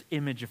picture, this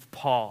image of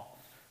Paul.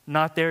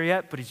 Not there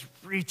yet, but he's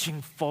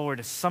reaching forward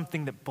to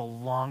something that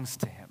belongs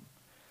to him.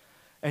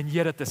 And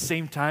yet at the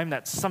same time,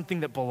 that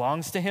something that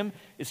belongs to him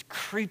is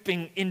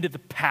creeping into the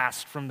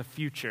past from the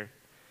future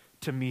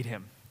to meet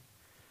him.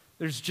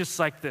 There's just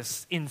like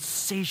this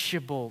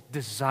insatiable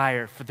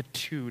desire for the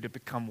two to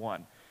become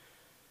one.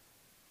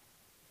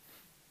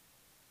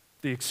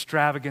 The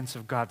extravagance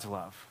of God's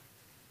love.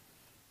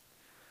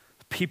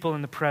 People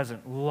in the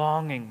present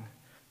longing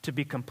to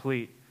be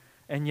complete.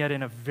 And yet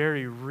in a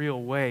very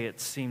real way,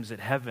 it seems that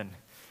heaven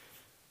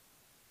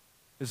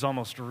is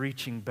almost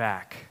reaching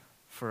back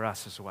for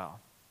us as well.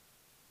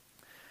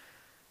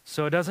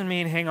 So it doesn't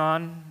mean hang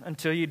on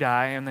until you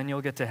die and then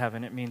you'll get to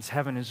heaven. It means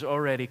heaven is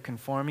already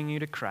conforming you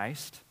to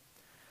Christ.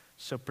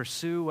 So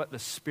pursue what the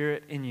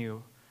Spirit in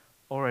you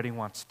already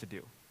wants to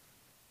do.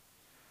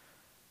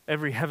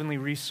 Every heavenly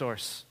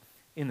resource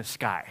in the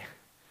sky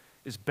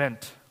is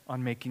bent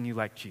on making you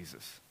like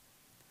Jesus.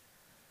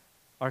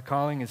 Our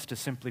calling is to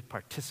simply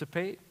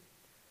participate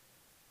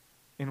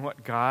in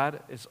what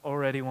God is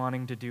already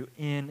wanting to do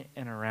in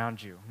and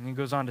around you. And he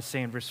goes on to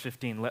say in verse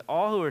 15, let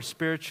all who are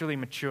spiritually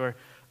mature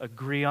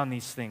agree on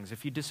these things.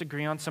 If you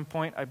disagree on some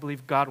point, I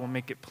believe God will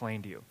make it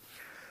plain to you.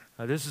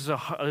 This is a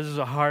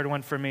hard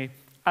one for me.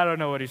 I don't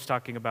know what he's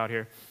talking about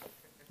here.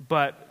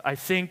 But I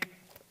think,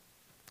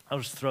 I'll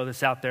just throw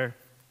this out there,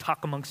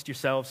 talk amongst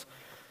yourselves.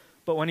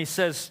 But when he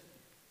says,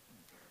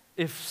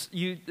 if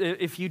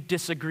you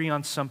disagree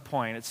on some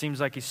point, it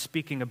seems like he's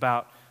speaking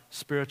about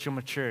spiritual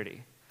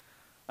maturity.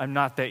 I'm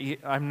not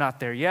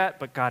there yet,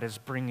 but God is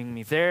bringing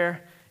me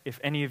there. If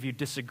any of you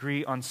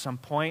disagree on some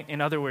point, in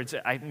other words,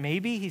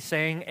 maybe he's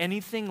saying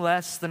anything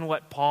less than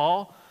what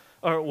Paul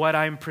or what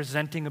I'm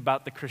presenting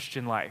about the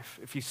Christian life.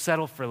 If you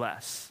settle for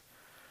less,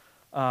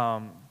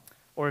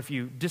 or if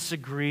you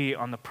disagree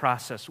on the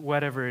process,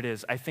 whatever it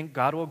is, I think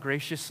God will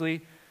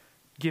graciously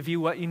give you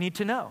what you need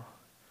to know.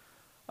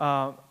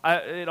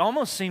 It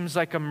almost seems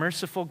like a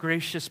merciful,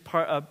 gracious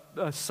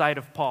side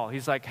of Paul.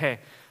 He's like, hey,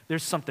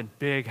 there's something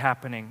big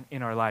happening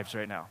in our lives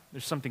right now.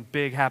 There's something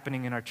big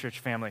happening in our church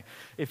family.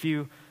 If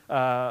you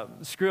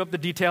screw up the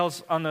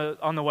details on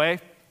the way,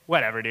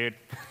 whatever, dude.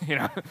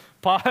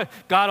 Paul,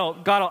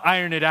 God will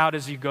iron it out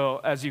as you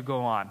go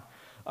on.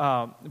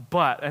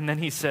 And then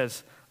he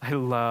says, I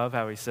love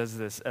how he says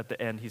this at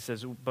the end. He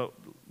says, but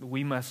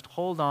we must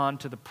hold on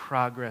to the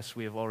progress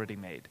we have already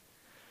made.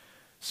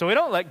 So we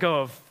don't let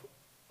go of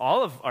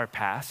all of our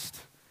past.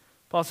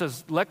 Paul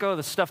says, let go of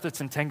the stuff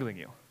that's entangling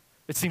you.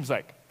 It seems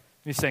like.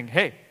 He's saying,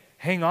 hey,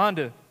 hang on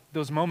to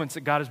those moments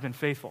that God has been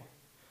faithful.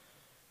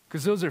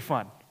 Because those are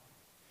fun.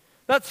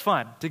 That's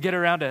fun, to get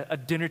around a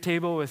dinner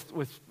table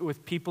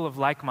with people of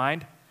like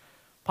mind.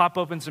 Pop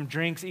open some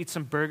drinks, eat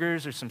some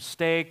burgers or some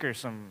steak or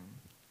some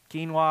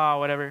quinoa,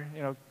 whatever,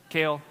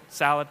 kale,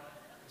 salad,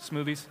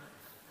 smoothies.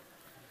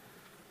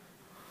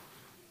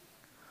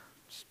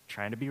 Just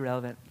trying to be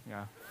relevant,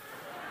 yeah.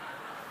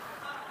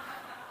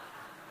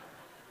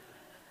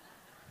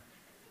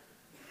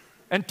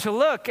 And to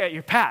look at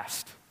your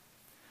past,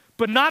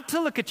 but not to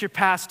look at your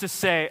past to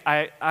say,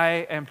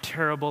 I am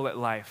terrible at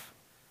life,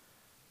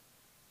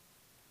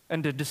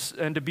 and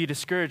to be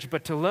discouraged,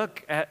 but to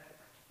look at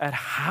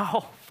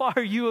how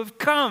far you have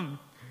come.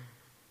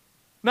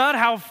 Not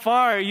how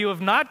far you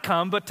have not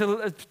come, but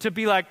to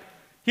be like,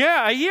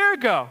 yeah, a year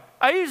ago,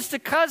 I used to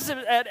cuss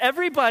at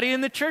everybody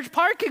in the church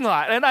parking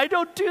lot, and I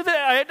don't do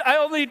that. I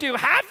only do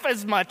half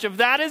as much of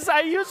that as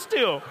I used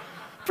to.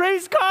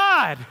 Praise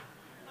God.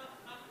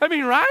 I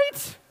mean,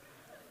 right?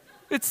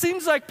 It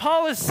seems like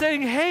Paul is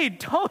saying, hey,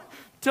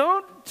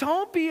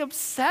 don't be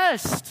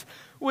obsessed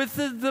with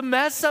the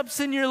mess ups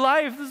in your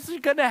life. This is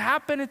going to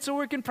happen. It's a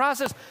work in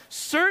process.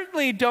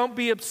 Certainly don't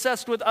be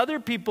obsessed with other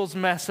people's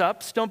mess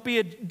ups.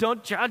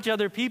 Don't judge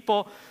other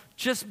people.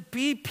 Just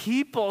be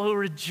people who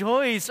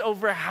rejoice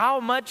over how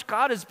much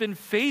God has been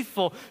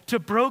faithful to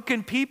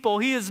broken people.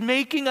 He is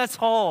making us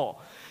whole.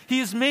 He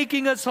is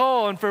making us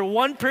whole. And for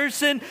one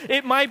person,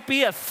 it might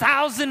be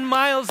 1,000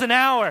 miles an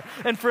hour.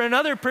 And for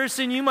another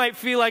person, you might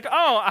feel like,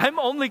 oh, I'm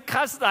only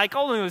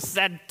only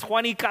said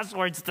 20 cuss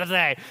words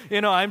today.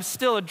 I'm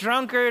still a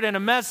drunkard and a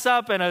mess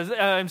up and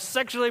I'm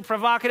sexually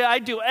provocative. I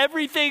do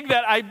everything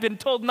that I've been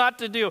told not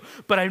to do,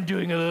 but I'm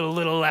doing a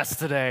little less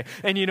today.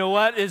 And you know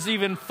what is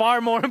even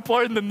far more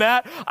important than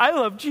that? I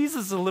love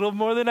Jesus a little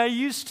more than I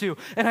used to.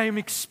 And I am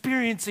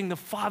experiencing the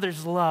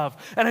Father's love.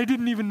 And I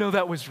didn't even know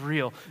that was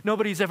real.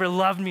 Nobody's ever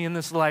loved me in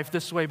this life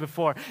this way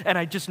before, and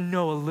I just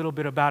know a little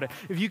bit about it.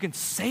 If you can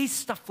say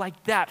stuff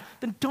like that,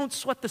 then don't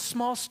sweat the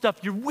small stuff.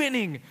 You're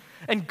winning,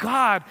 and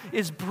God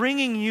is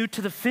bringing you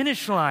to the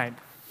finish line.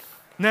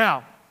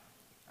 Now,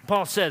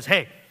 Paul says,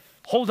 hey,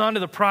 hold on to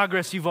the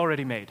progress you've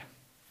already made.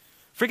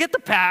 Forget the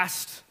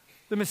past,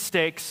 the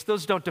mistakes.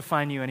 Those don't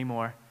define you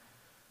anymore.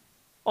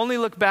 Only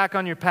look back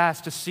on your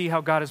past to see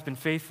how God has been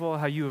faithful,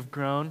 how you have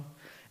grown,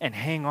 and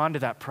hang on to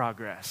that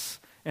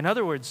progress In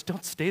other words,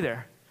 don't stay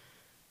there.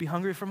 Be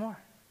hungry for more.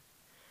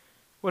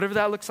 Whatever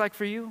that looks like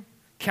for you,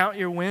 count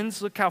your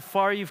wins, look how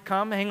far you've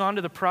come, hang on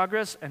to the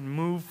progress, and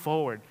move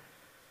forward.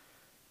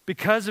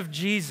 Because of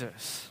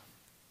Jesus,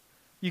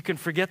 you can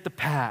forget the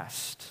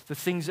past, the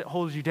things that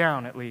hold you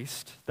down at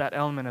least, that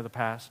element of the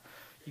past.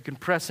 You can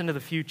press into the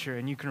future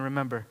and you can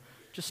remember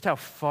just how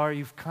far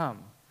you've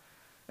come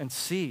and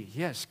see,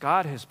 yes,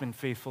 God has been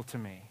faithful to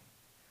me.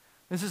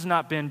 This has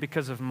not been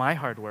because of my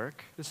hard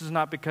work. This has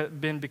not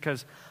been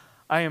because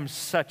I am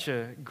such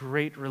a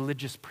great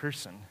religious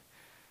person.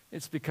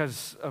 It's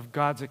because of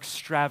God's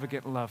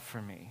extravagant love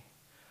for me.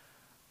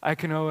 I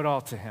can owe it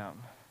all to him.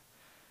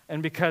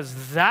 And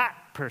because that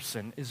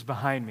person is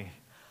behind me,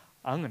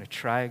 I'm going to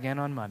try again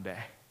on Monday.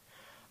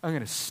 I'm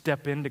going to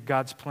step into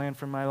God's plan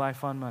for my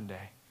life on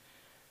Monday.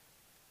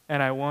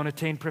 And I won't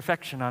attain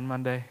perfection on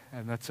Monday,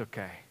 and that's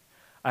okay.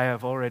 I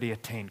have already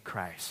attained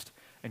Christ,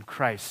 and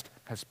Christ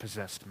has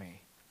possessed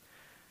me.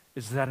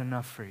 Is that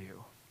enough for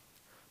you?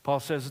 Paul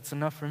says it's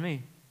enough for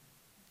me.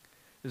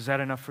 Is that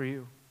enough for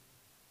you?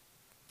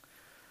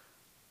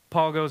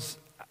 Paul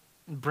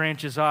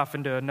branches off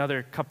into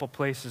another couple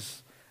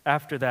places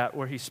after that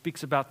where he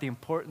speaks about the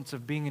importance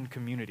of being in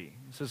community.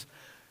 He says,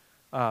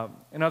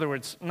 in other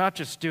words, not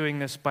just doing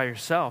this by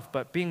yourself,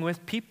 but being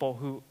with people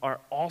who are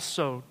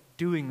also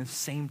doing the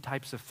same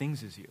types of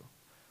things as you.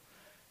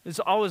 It's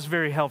always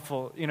very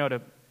helpful,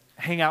 to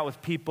hang out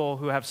with people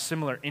who have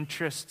similar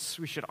interests.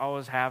 We should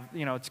always have,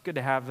 it's good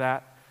to have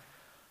that.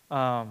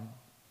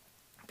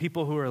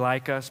 People who are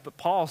like us. But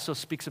Paul also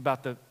speaks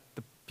about the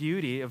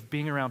beauty of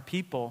being around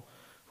people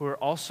who are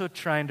also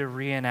trying to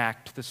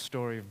reenact the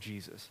story of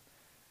Jesus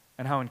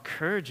and how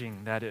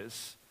encouraging that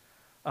is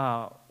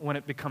when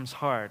it becomes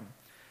hard.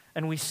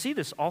 And we see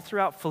this all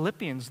throughout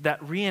Philippians, that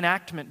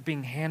reenactment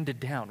being handed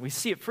down. We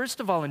see it, first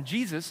of all, in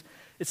Jesus.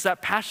 It's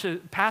that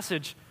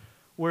passage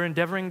we're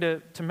endeavoring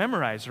to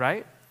memorize,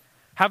 right?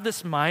 Have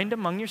this mind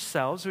among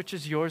yourselves, which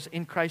is yours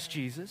in Christ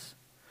Jesus,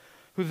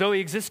 who, though he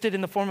existed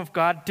in the form of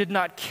God, did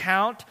not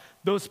count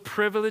those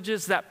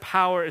privileges, that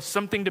power, as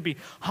something to be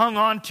hung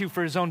on to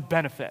for his own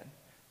benefit.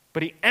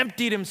 But he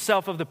emptied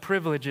himself of the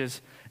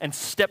privileges and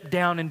stepped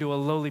down into a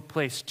lowly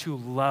place to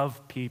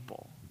love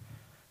people.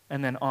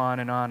 And then on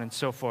and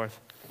so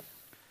forth.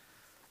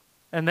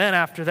 And then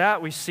after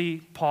that, we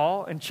see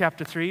Paul in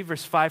chapter 3,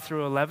 verse 5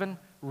 through 11,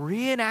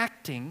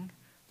 reenacting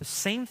the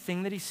same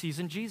thing that he sees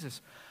in Jesus.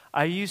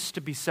 I used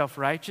to be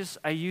self-righteous.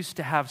 I used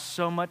to have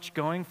so much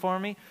going for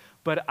me,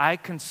 but I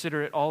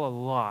consider it all a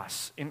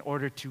loss in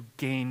order to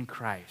gain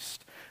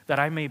Christ, that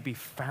I may be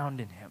found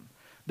in him.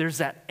 There's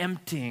that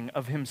emptying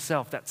of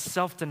himself, that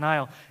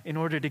self-denial in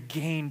order to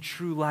gain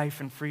true life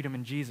and freedom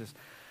in Jesus.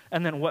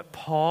 And then what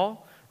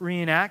Paul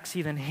reenacts,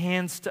 he then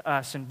hands to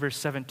us in verse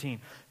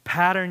 17.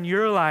 Pattern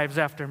your lives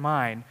after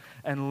mine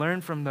and learn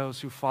from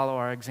those who follow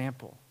our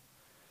example.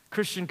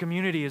 Christian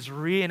community is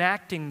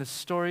reenacting the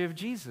story of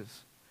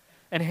Jesus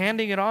and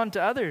handing it on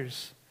to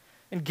others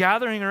and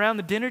gathering around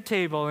the dinner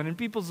table and in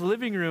people's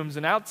living rooms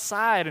and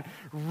outside and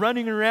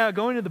running around,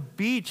 going to the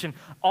beach, and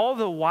all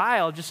the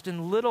while just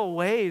in little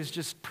ways,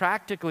 just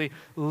practically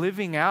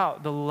living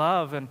out the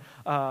love and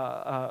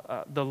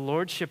the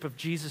lordship of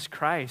Jesus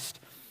Christ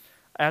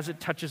as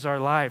it touches our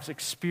lives,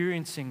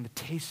 experiencing the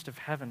taste of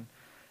heaven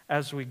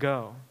as we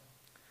go.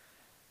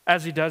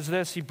 As he does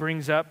this, he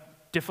brings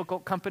up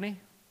difficult company.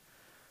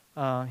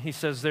 He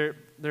says there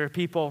are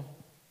people,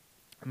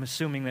 I'm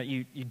assuming that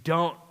you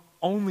don't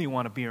only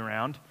want to be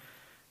around.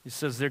 He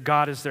says their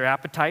God is their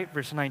appetite,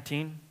 verse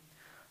 19.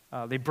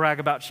 They brag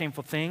about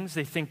shameful things.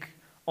 They think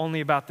only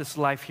about this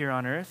life here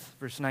on earth,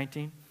 verse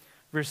 19.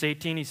 Verse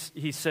 18,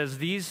 he says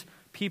these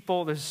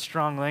people, this is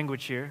strong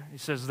language here, he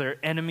says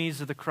they're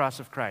enemies of the cross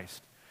of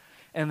Christ,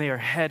 and they are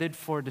headed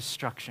for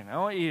destruction. I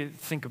want you to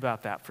think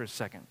about that for a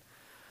second.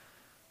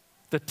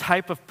 The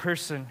type of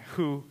person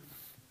who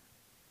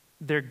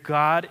their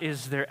God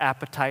is their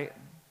appetite,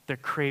 their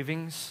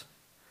cravings,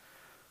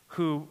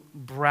 who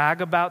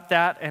brag about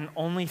that and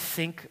only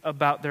think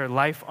about their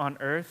life on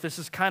earth. This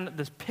is kind of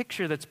this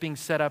picture that's being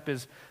set up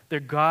is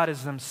their God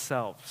is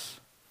themselves.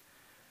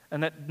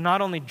 And that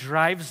not only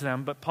drives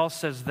them, but Paul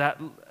says that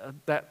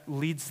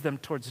leads them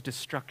towards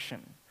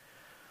destruction.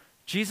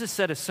 Jesus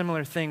said a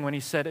similar thing when he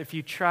said, if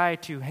you try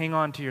to hang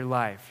on to your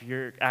life,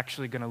 you're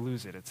actually going to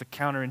lose it. It's a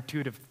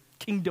counterintuitive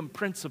kingdom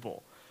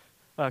principle,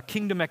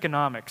 kingdom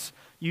economics.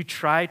 You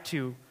try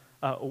to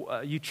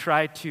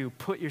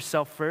put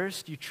yourself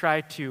first, you try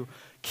to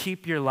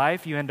keep your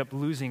life, you end up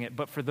losing it.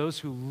 But for those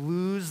who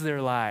lose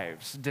their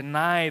lives,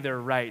 deny their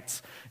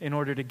rights in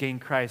order to gain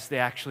Christ, they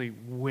actually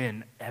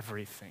win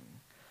everything.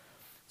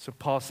 So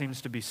Paul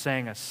seems to be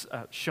showing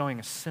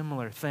a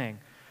similar thing.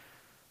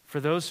 For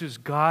those whose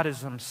God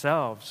is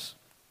themselves,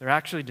 they're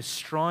actually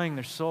destroying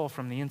their soul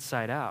from the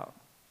inside out.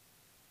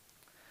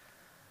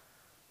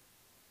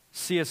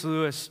 C.S.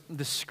 Lewis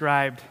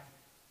described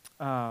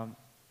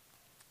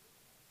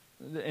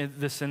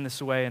this in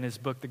this way in his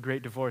book, The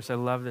Great Divorce. I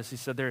love this. He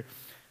said there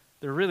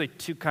are really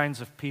two kinds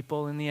of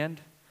people in the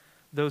end.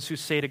 Those who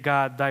say to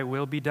God, thy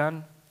will be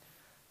done,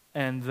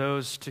 and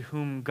those to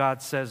whom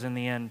God says in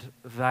the end,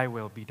 thy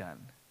will be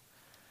done.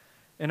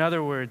 In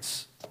other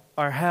words,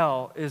 our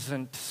hell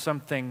isn't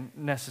something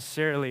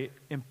necessarily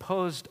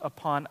imposed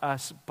upon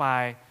us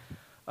by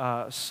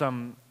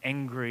some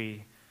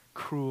angry,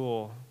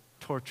 cruel,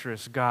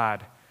 torturous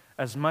God,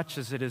 as much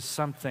as it is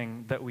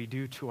something that we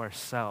do to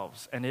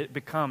ourselves, and it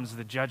becomes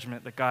the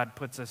judgment that God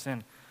puts us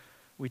in.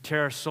 We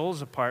tear our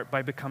souls apart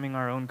by becoming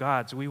our own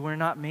gods. We were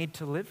not made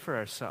to live for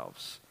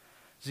ourselves.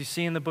 As you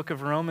see in the book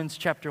of Romans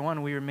chapter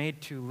 1, we were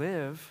made to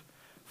live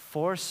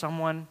for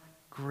someone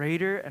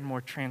greater and more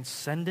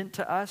transcendent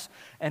to us,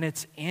 and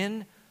it's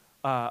in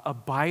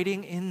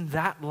abiding in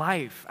that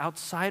life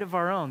outside of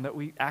our own that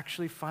we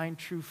actually find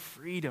true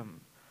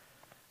freedom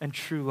and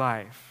true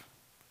life.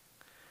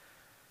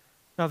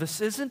 Now,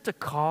 this isn't a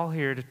call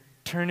here to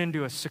turn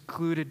into a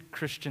secluded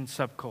Christian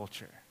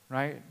subculture,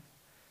 right?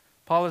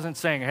 Paul isn't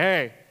saying,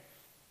 hey,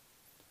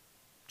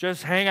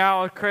 just hang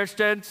out with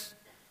Christians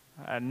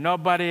and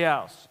nobody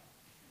else.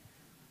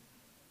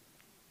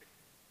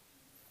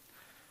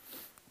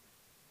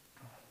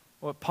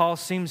 What Paul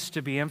seems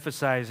to be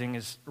emphasizing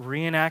is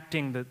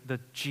reenacting the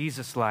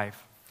Jesus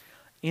life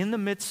in the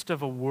midst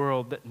of a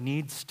world that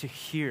needs to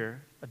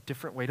hear a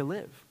different way to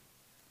live.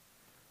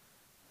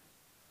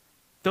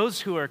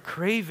 Those who are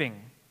craving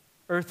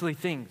earthly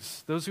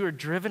things, those who are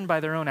driven by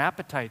their own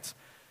appetites,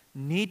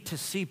 need to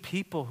see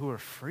people who are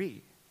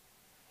free.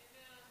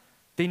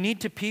 They need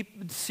to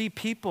see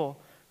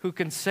people who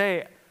can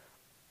say,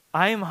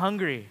 I am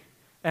hungry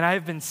and I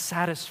have been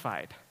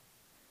satisfied.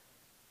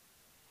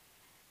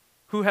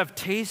 Who have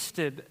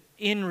tasted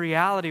in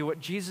reality what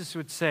Jesus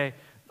would say,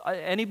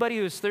 anybody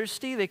who is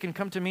thirsty, they can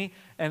come to me,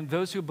 and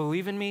those who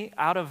believe in me,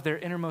 out of their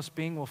innermost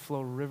being will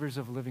flow rivers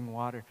of living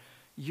water.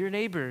 Your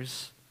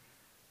neighbors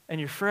and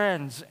your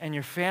friends and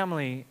your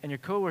family and your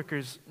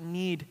coworkers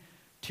need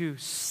to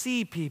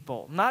see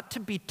people, not to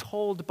be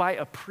told by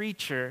a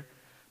preacher,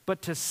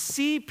 but to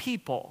see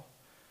people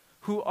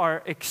who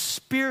are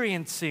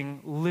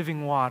experiencing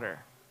living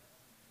water.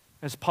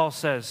 As Paul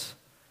says,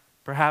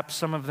 perhaps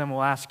some of them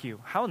will ask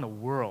you, how in the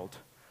world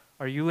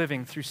are you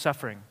living through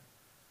suffering?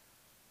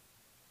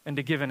 And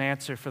to give an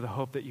answer for the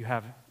hope that you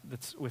have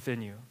that's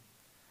within you.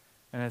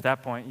 And at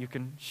that point, you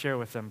can share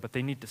with them, but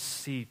they need to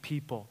see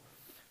people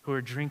who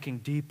are drinking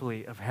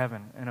deeply of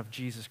heaven and of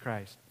Jesus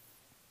Christ.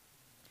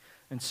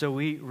 And so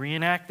we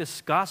reenact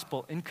this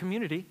gospel in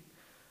community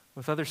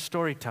with other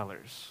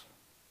storytellers.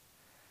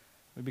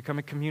 We become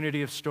a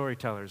community of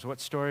storytellers.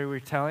 What story are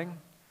we telling?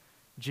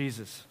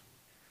 Jesus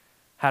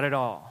had it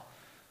all.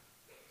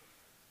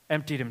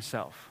 Emptied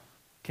himself,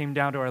 came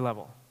down to our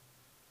level,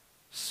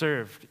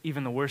 served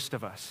even the worst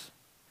of us,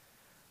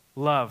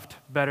 loved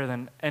better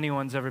than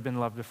anyone's ever been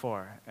loved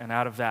before, and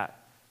out of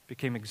that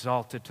became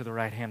exalted to the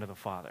right hand of the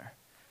Father,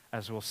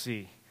 as we'll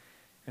see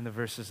in the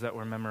verses that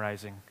we're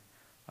memorizing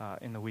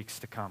in the weeks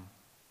to come.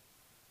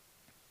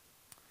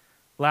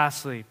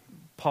 Lastly,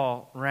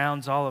 Paul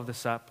rounds all of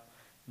this up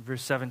in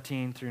verse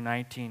 17 through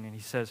 19, and he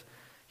says,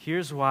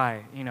 here's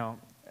why,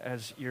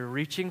 as you're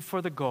reaching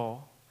for the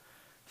goal,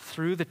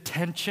 through the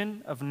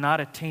tension of not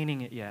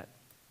attaining it yet,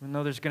 even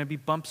though there's going to be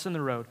bumps in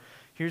the road,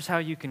 here's how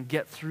you can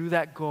get through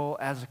that goal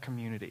as a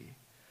community,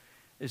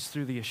 is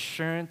through the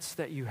assurance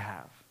that you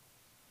have.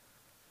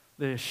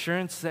 The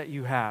assurance that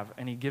you have,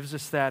 and he gives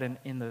us that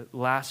in the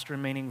last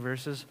remaining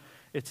verses.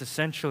 It's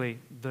essentially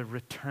the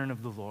return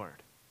of the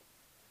Lord.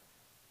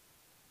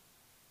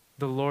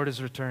 The Lord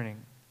is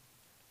returning.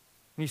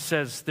 He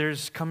says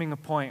there's coming a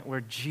point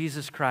where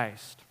Jesus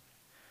Christ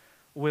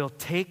will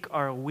take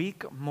our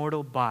weak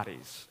mortal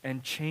bodies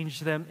and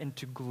change them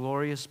into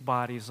glorious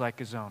bodies like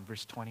his own.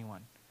 Verse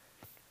 21.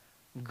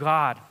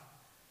 God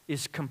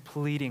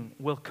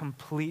will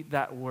complete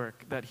that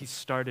work that he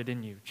started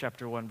in you.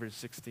 Chapter 1, verse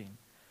 16.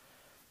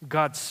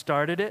 God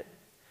started it.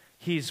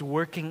 He's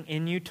working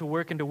in you to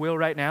work and to will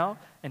right now,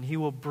 and he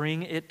will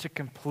bring it to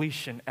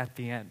completion at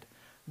the end.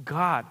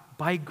 God,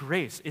 by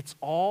grace, it's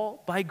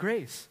all by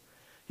grace.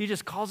 He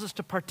just calls us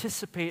to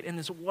participate in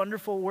this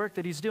wonderful work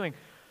that he's doing.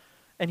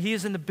 And he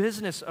is in the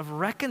business of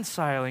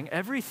reconciling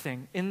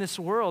everything in this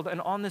world and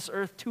on this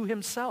earth to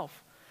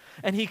himself.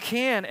 And he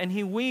can and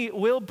he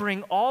will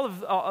bring all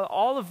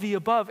of the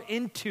above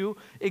into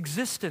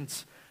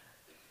existence.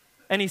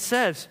 And he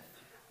says,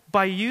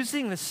 by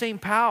using the same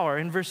power,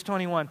 in verse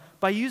 21,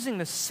 by using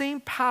the same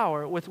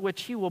power with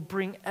which he will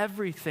bring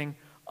everything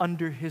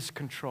under his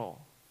control.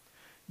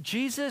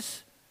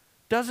 Jesus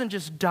doesn't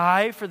just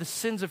die for the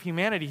sins of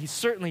humanity. He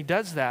certainly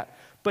does that.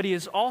 But he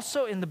is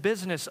also in the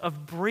business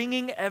of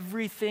bringing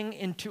everything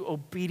into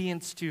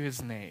obedience to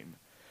his name.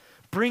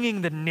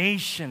 Bringing the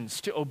nations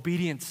to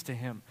obedience to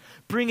him.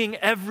 Bringing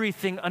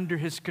everything under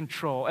his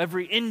control.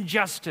 Every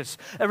injustice,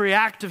 every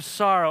act of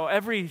sorrow,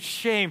 every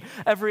shame,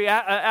 every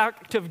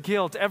act of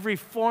guilt, every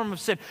form of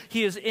sin.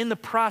 He is in the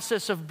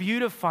process of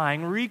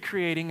beautifying,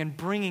 recreating, and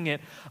bringing it,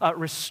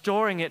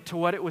 restoring it to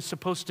what it was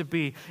supposed to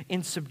be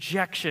in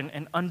subjection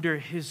and under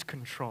his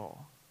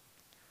control.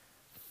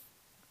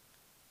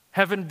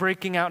 Heaven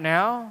breaking out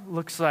now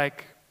looks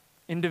like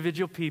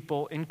individual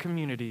people in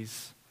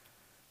communities,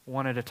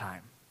 one at a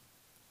time.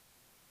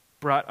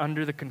 brought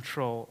under the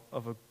control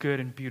of a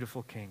good and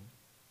beautiful king.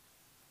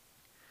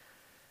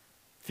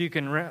 If you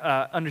can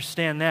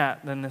understand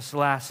that, then this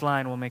last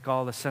line will make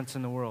all the sense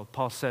in the world.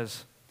 Paul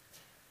says,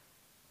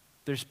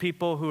 there's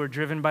people who are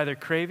driven by their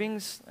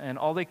cravings, and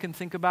all they can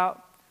think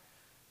about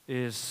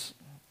is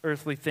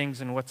earthly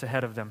things and what's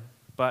ahead of them.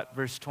 But,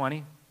 verse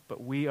 20,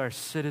 but we are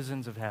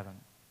citizens of heaven.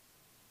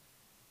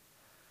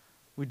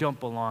 We don't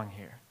belong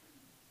here.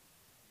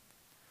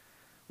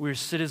 We are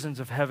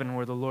citizens of heaven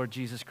where the Lord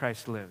Jesus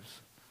Christ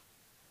lives.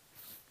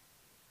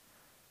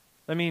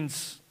 That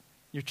means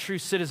your true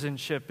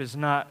citizenship is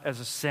not as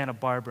a Santa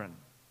Barbaran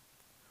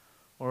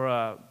or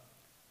a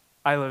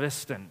Isla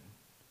Vistan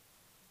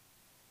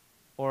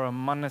or a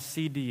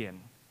Montecidian.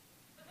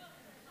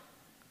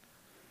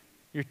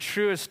 Your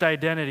truest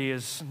identity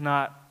is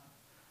not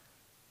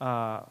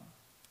Westmont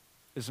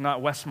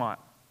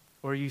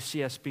or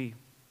UCSB.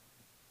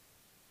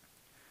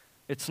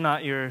 It's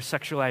not your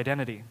sexual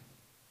identity.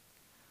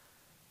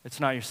 It's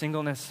not your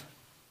singleness.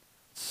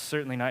 It's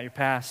certainly not your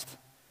past.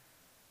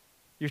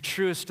 Your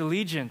truest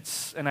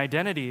allegiance and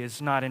identity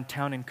is not in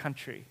town and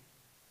country.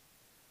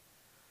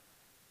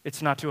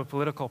 It's not to a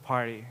political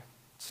party.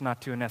 It's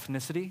not to an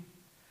ethnicity.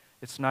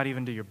 It's not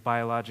even to your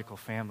biological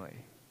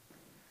family.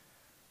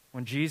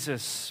 When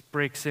Jesus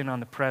breaks in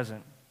on the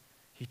present,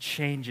 he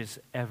changes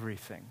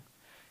everything.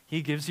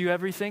 He gives you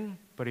everything,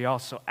 but he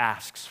also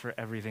asks for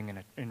everything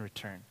in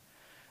return.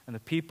 And the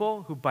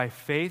people who by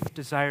faith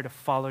desire to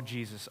follow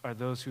Jesus are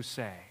those who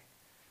say,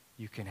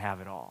 you can have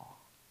it all.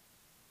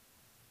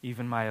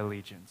 Even my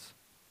allegiance.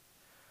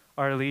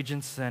 Our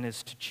allegiance then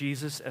is to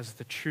Jesus as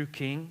the true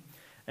King,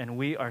 and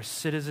we are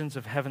citizens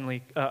of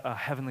a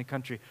heavenly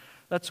country.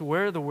 That's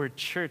where the word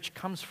church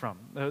comes from.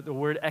 The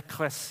word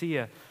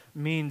ecclesia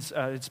means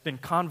it's been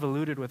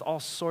convoluted with all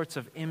sorts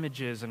of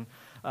images and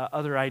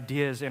other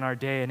ideas in our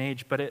day and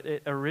age, but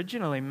it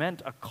originally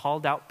meant a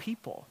called out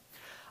people.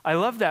 I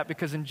love that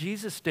because in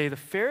Jesus' day, the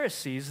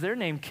Pharisees, their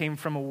name came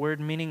from a word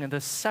meaning the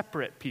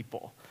separate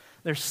people.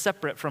 They're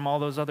separate from all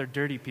those other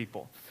dirty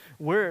people.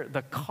 We're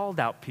the called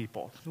out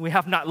people. We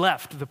have not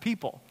left the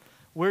people.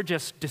 We're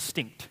just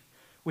distinct.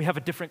 We have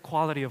a different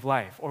quality of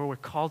life, or we're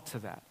called to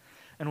that.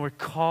 And we're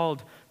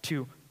called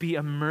to be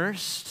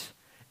immersed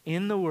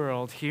in the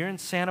world here in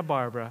Santa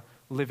Barbara,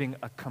 living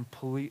a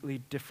completely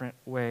different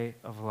way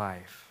of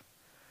life.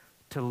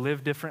 To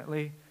live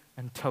differently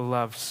and to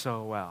love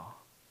so well.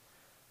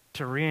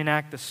 To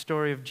reenact the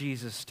story of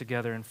Jesus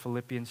together in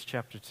Philippians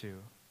chapter 2.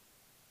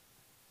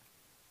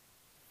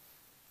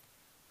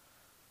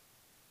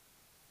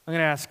 I'm going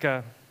to ask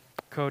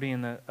Cody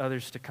and the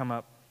others to come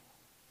up.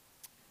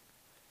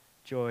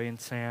 Joy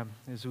and Sam,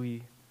 as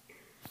we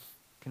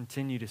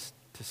continue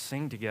to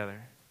sing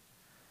together.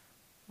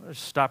 Let's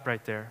stop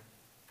right there.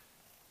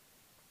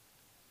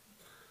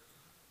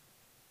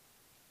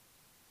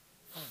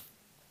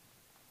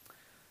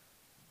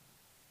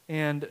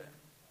 And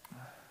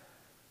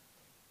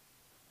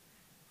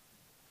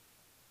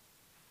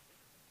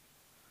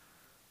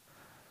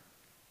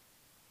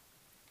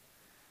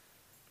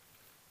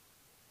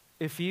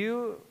if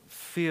you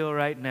feel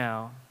right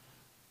now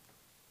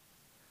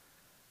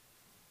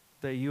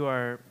that you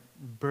are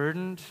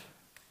burdened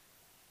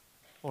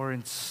or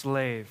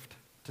enslaved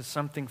to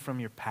something from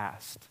your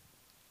past,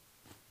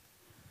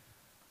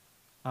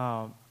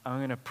 I'm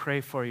going to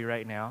pray for you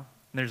right now.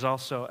 And there's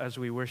also, as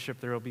we worship,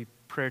 there will be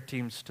prayer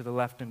teams to the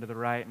left and to the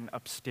right and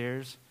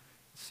upstairs.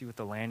 See with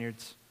the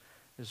lanyards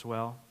as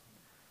well.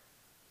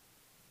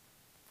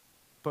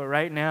 But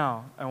right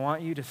now, I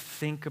want you to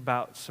think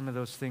about some of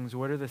those things.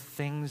 What are the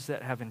things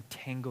that have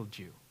entangled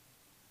you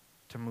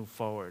to move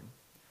forward?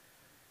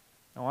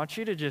 I want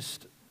you to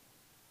just,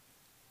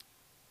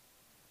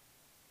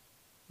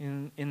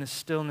 in the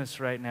stillness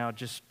right now,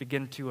 just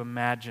begin to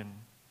imagine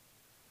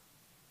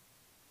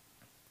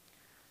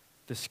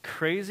this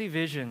crazy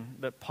vision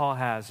that Paul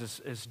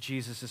has as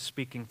Jesus is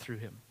speaking through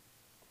him.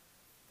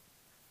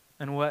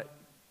 And what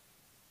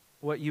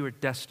you are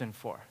destined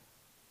for.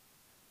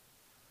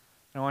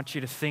 I want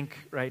you to think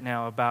right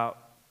now about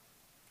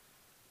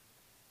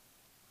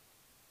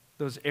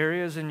those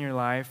areas in your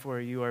life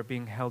where you are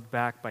being held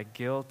back by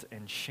guilt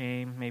and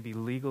shame, maybe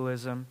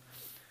legalism,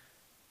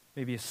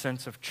 maybe a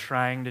sense of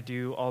trying to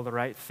do all the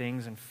right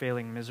things and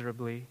failing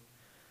miserably,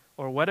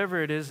 or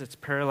whatever it is that's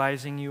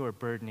paralyzing you or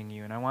burdening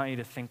you. And I want you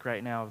to think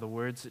right now of the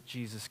words that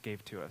Jesus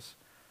gave to us.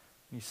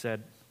 He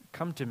said,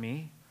 "Come to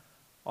me,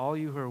 all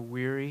you who are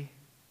weary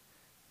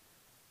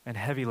and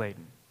heavy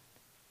laden."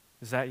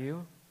 Is that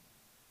you?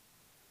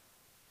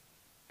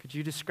 Could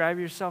you describe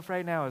yourself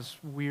right now as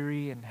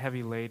weary and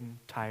heavy laden,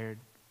 tired,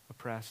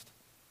 oppressed?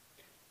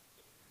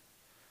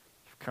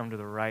 You've come to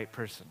the right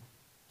person.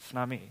 It's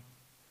not me.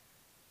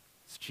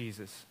 It's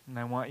Jesus. And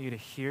I want you to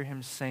hear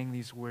him saying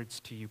these words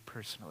to you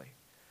personally,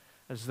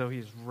 as though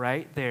he's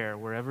right there,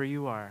 wherever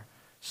you are,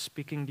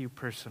 speaking to you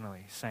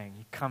personally, saying,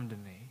 "You come to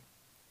me,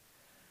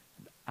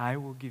 and I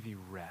will give you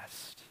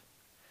rest,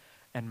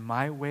 and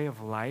my way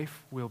of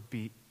life will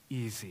be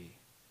easy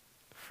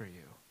for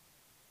you."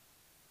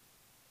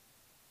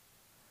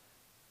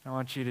 I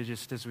want you to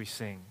just, as we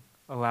sing,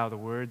 allow the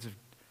words of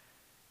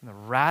and the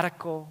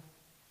radical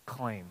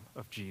claim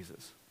of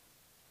Jesus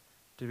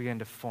to begin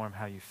to form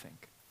how you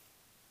think.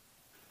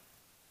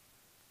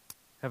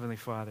 Heavenly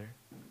Father,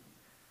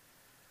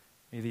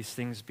 may these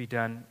things be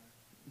done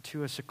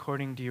to us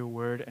according to your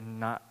word and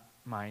not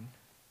mine.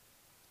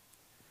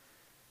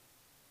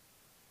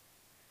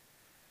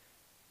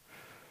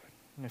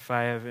 And if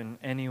I have in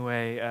any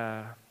way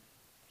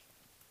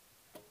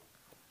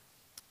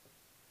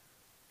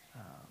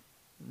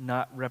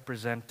not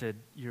represented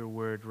your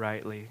word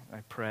rightly, I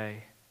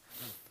pray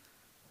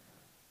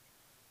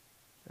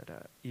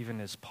that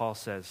even as Paul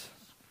says,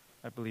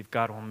 I believe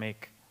God will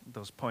make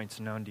those points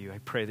known to you. I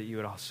pray that you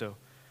would also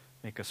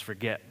make us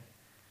forget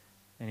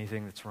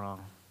anything that's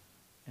wrong.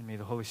 And may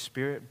the Holy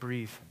Spirit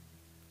breathe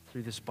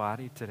through this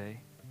body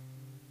today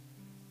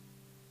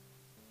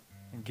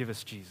and give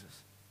us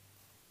Jesus,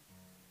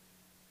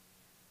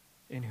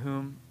 in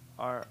whom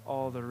are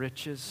all the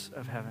riches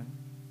of heaven,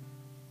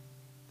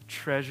 the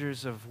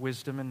treasures of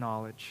wisdom and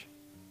knowledge,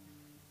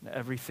 and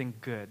everything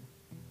good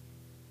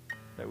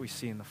that we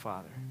see in the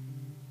Father.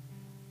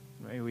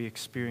 May we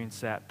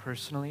experience that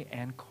personally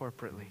and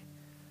corporately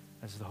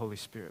as the Holy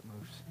Spirit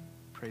moves.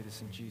 Pray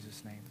this in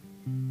Jesus'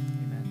 name.